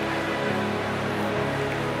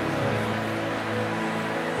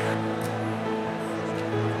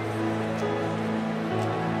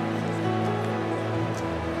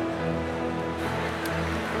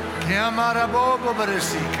 Amarabobo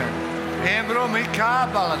Beresika, Embro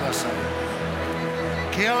Mikabala Dasai,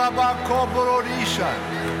 Kilaba Koborodisha,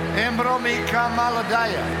 Embro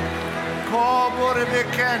Mikamaladaya, Kobore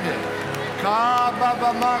Bekende,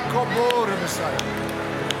 Kababa Makobore Messiah,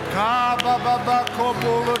 Kababa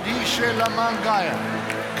Kobolodisha La Mangaya,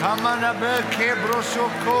 Kamanabe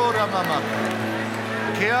Kebrosokora Mamaka,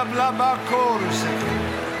 Kiablaba Korus,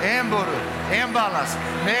 Emboro, Embalas,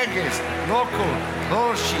 Meges, Loco,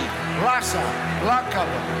 Boshi, Rasa,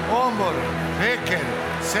 Lakaba, Ombor, Beker,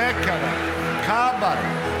 Sekara, Kabar,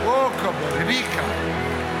 Okobo, Ribika,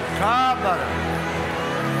 Kabar,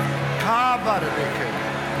 Kabar, Beker,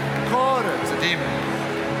 Kora, it's a demon.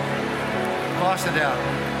 Cast it out.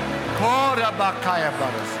 Kora Bakaya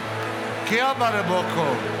Baras, Kiabara Boko,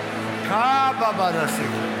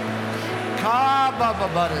 Kababarasik,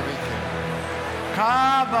 Kababarabike,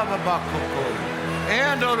 Kababakoko,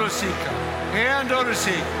 Endorosika.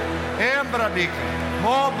 Endorisi, Embrabika,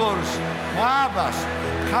 Mobors, Mabas,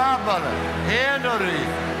 Kabala, Endori,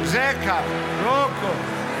 Zeka, Roko,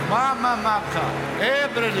 Mama Maka,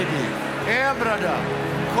 Ebradibi, Ebrada,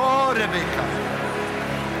 Korebika.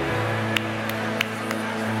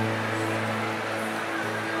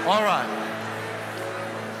 All right.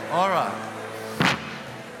 All right.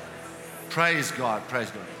 Praise God.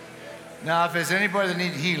 Praise God. Now, if there's anybody that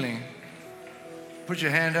needs healing, put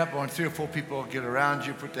your hand up. I want 3 or 4 people to get around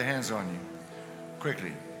you, put their hands on you.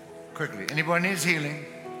 Quickly. Quickly. Anybody needs healing?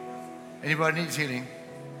 Anybody needs healing?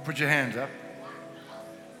 Put your hands up.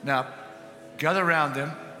 Now, gather around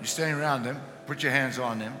them. You're standing around them. Put your hands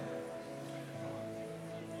on them.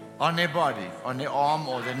 On their body, on their arm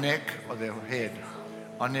or their neck or their head.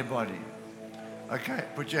 On their body. Okay,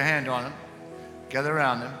 put your hand on them. Gather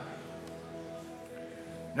around them.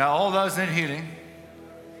 Now, all those in healing,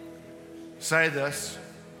 say this.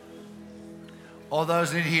 All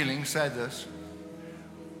those in healing, say this.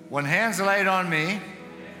 When hands are laid on me,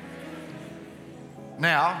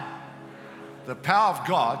 now, the power of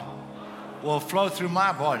God will flow through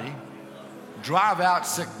my body, drive out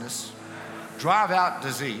sickness, drive out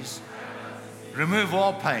disease, remove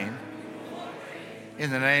all pain, in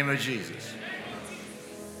the name of Jesus.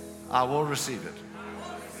 I will receive it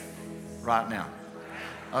right now.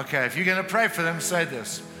 Okay, if you're going to pray for them, say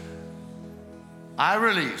this. I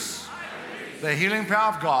release the healing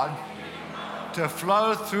power of God to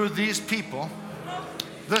flow through these people,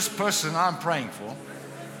 this person I'm praying for.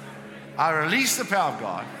 I release the power of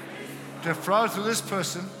God to flow through this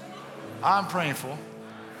person I'm praying for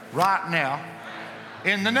right now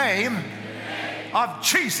in the name of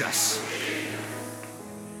Jesus.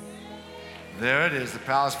 There it is. The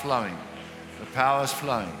power is flowing. The power is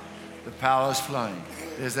flowing. The power is flowing.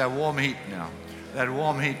 There's that warm heat now. That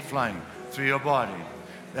warm heat flowing through your body.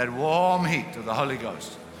 That warm heat of the Holy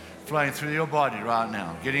Ghost flowing through your body right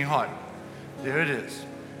now. Getting hot. There it is.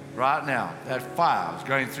 Right now. That fire is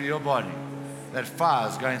going through your body. That fire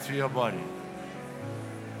is going through your body.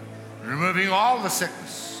 Removing all the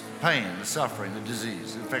sickness, pain, the suffering, the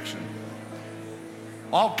disease, the infection.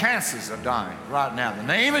 All cancers are dying right now. In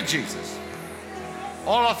the name of Jesus.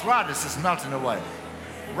 All arthritis is melting away.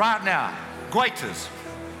 Right now, goiters,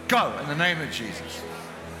 go in the name of Jesus.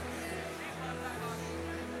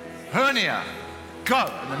 Hernia,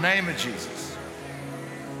 go in the name of Jesus.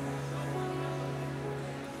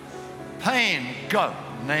 Pain, go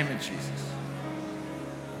in the name of Jesus.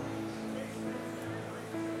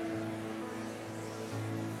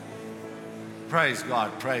 Praise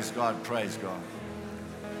God, praise God, praise God.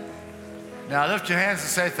 Now lift your hands and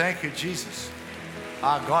say, thank you, Jesus.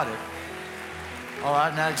 I got it. All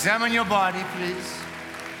right, now examine your body, please.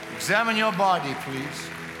 Examine your body, please.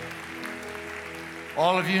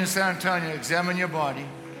 All of you in San Antonio, examine your body.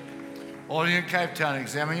 All of you in Cape Town,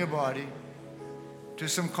 examine your body. Do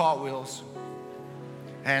some cartwheels,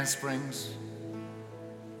 handsprings,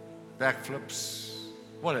 backflips,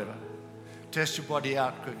 whatever. Test your body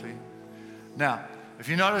out quickly. Now, if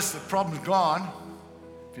you notice the problem's gone,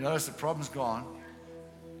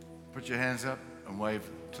 put your hands up and wave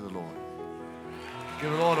to the Lord. Give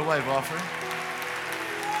the Lord a wave offering.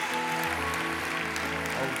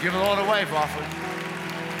 Oh, give the Lord a wave offering.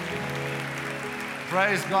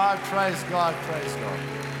 Praise God, praise God, praise God.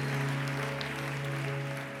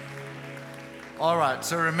 All right,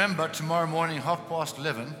 so remember, tomorrow morning,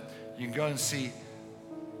 11:30, you can go and see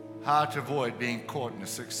how to avoid being caught in the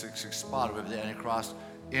 666 spider web of the Antichrist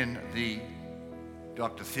in the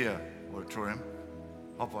Dr. Thea auditorium.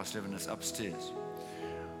 11:30 is upstairs.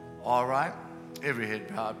 All right, every head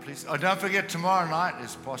bowed, please. Oh, don't forget, tomorrow night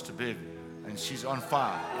is Pastor Bev, and she's on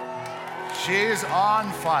fire. She is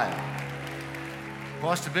on fire.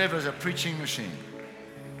 Pastor Bev is a preaching machine.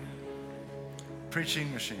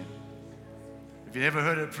 Preaching machine. If you never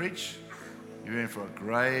heard her preach, you're in for a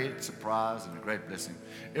great surprise and a great blessing.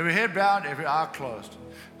 Every head bowed, every eye closed.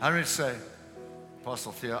 I would say,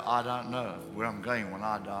 Apostle Theo, I don't know where I'm going when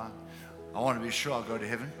I die. I want to be sure I'll go to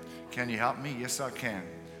heaven. Can you help me? Yes, I can.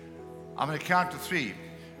 I'm going to count to 3.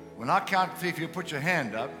 When I count to 3, if you put your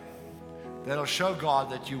hand up, that'll show God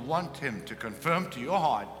that you want Him to confirm to your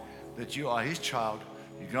heart that you are His child,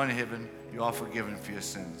 you're going to heaven, you are forgiven for your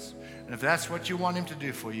sins. And if that's what you want Him to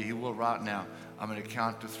do for you, He will right now. I'm going to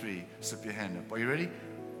count to 3. Slip your hand up. Are you ready?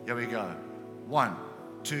 Here we go. 1,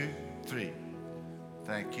 2, 3.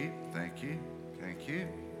 Thank you, thank you, thank you.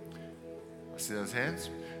 I see those hands.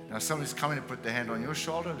 Now somebody's coming to put their hand on your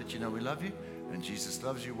shoulder, let you know we love you, and Jesus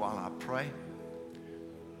loves you while I pray.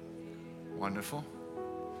 Wonderful.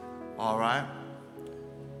 All right.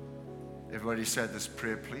 Everybody said this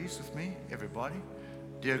prayer, please, with me. Everybody.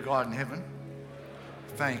 Dear God in heaven,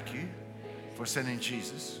 thank you for sending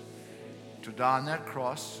Jesus to die on that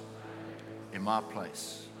cross in my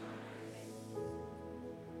place,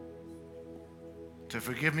 to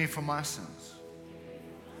forgive me for my sins.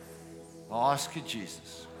 I ask you,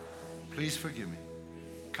 Jesus, please forgive me.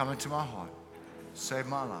 Come into my heart. Save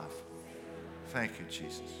my life. Thank you,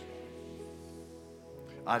 Jesus.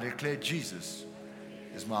 I declare Jesus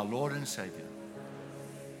is my Lord and Savior.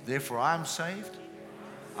 Therefore, I am saved.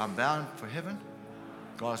 I'm bound for heaven.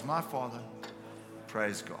 God is my Father.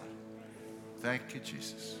 Praise God. Thank you,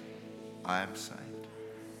 Jesus. I am saved.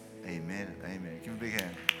 Amen and amen. Give him a big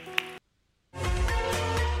hand.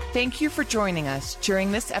 Thank you for joining us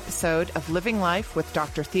during this episode of Living Life with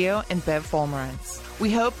Dr. Theo and Bev Vollmerans.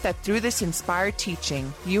 We hope that through this inspired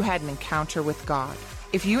teaching, you had an encounter with God.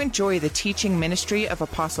 If you enjoy the teaching ministry of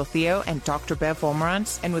Apostle Theo and Dr. Bev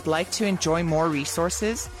Vollmerans and would like to enjoy more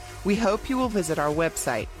resources, we hope you will visit our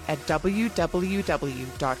website at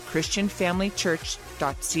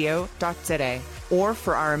www.christianfamilychurch.co.za, or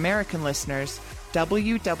for our American listeners,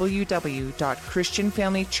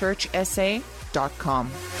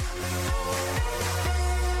 www.christianfamilychurchsa.com.